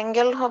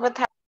অ্যাঙ্গেল হবে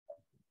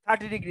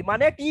 30 ডিগ্রি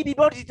মানে টি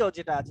বিবর্জিত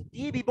যেটা আছে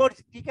টি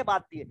বিবর্জিত টি কে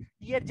বাদ দিয়ে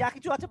টি এর যা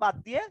কিছু আছে বাদ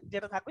দিয়ে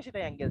যেটা থাকবে সেটা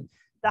অ্যাঙ্গেল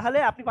তাহলে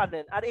আপনি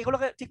পারবেন আর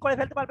এগুলোকে ঠিক করে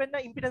ফেলতে পারবেন না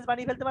ইম্পিডেন্স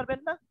বানিয়ে ফেলতে পারবেন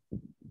না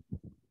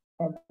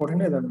কঠিন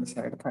হয়ে যাবে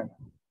স্যার এটা থাক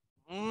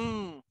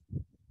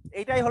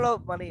এইটাই হলো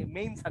মানে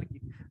মেইন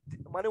সার্কিট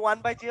মানে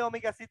 1/j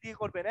ওমেগা সি দিয়ে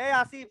করবেন এই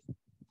আসিফ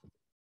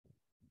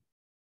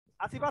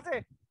আছে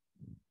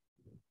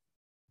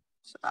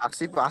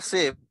আসিফ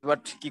আছে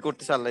বাট কি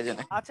করতেছে আল্লাহ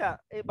জানে। আচ্ছা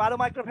এই 12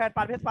 মাইক্রোফ্যারাড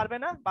পারবে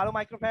না 12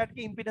 মাইক্রোফ্যারাড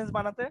কি ইম্পিডেন্স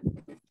বানাতে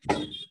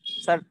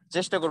স্যার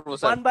চেষ্টা করব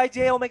sir 1/j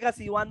omega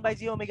C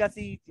 1/j omega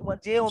C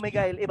j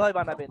omega l এভাবে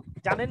বানাবেন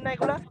জানেন না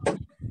এগুলা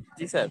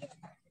জি স্যার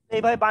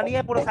এইভাবে বানিয়ে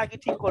পুরো সার্কিট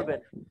ঠিক করবেন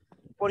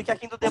পরীক্ষা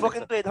কিন্তু দেব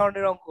কিন্তু এই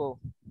ধরনের অঙ্ক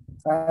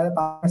স্যার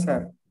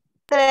স্যার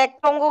স্যার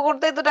একটা অঙ্ক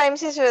করতেই তো টাইম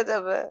শেষ হয়ে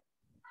যাবে।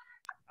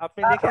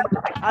 আপনি লিখেন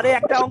আরে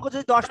একটা অঙ্ক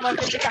যদি 10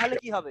 মার্কের দিই তাহলে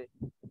কি হবে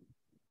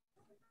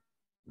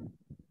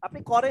আপনি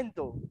করেন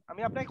তো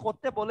আমি আপনাকে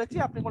করতে বলেছি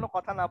আপনি কোনো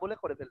কথা না বলে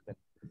করে ফেলবেন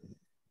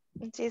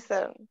জি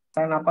স্যার।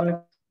 স্যার না পারলে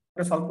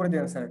সলভ করে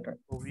দিন স্যার এটা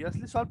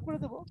অবভিয়াসলি সলভ করে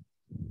দেব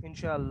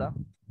ইনশাআল্লাহ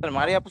স্যার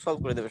মারি আপু সলভ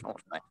করে দেবে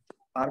সমস্যা নাই।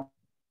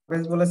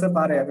 পারভেজ বলেছে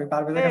পারে আমি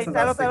পারভেজের এই কাছে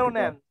 13 যাচ্ছি 13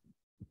 নেন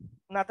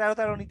না 13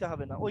 13 নিতে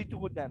হবে না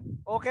ওইটুকু নেন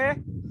ওকে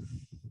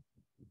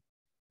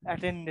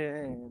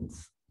অ্যাটেন্ডেন্স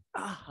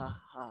আহা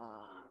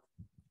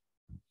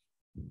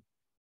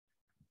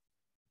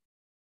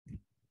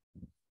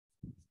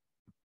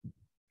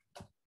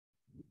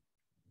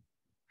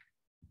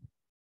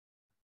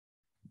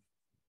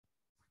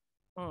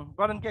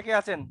বলেন কে কে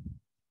আছেন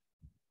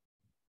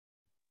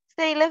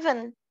স্যার 11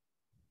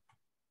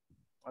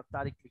 আর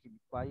তারিখ লিখি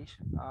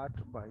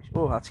 22/8/22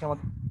 ও আজকে আমার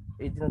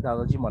এই দিনে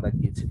দাদাজি মারা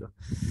গিয়েছিল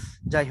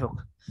যাই হোক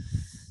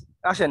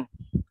আসেন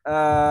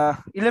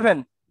 11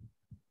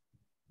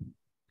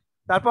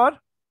 তারপর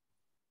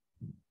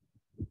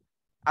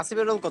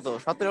আসিফের রোল কত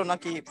 17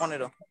 নাকি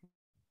 15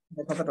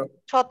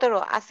 17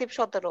 আসিফ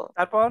 17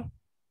 তারপর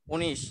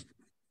 19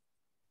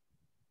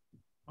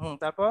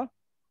 তারপর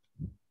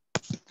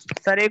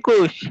স্যার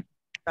 21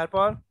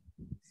 তারপর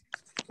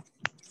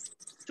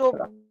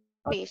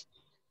 24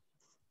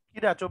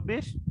 কিরা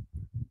 24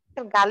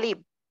 স্যার গালিব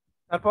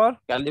তারপর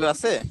গালিব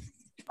আছে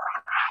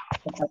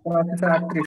স্যার 38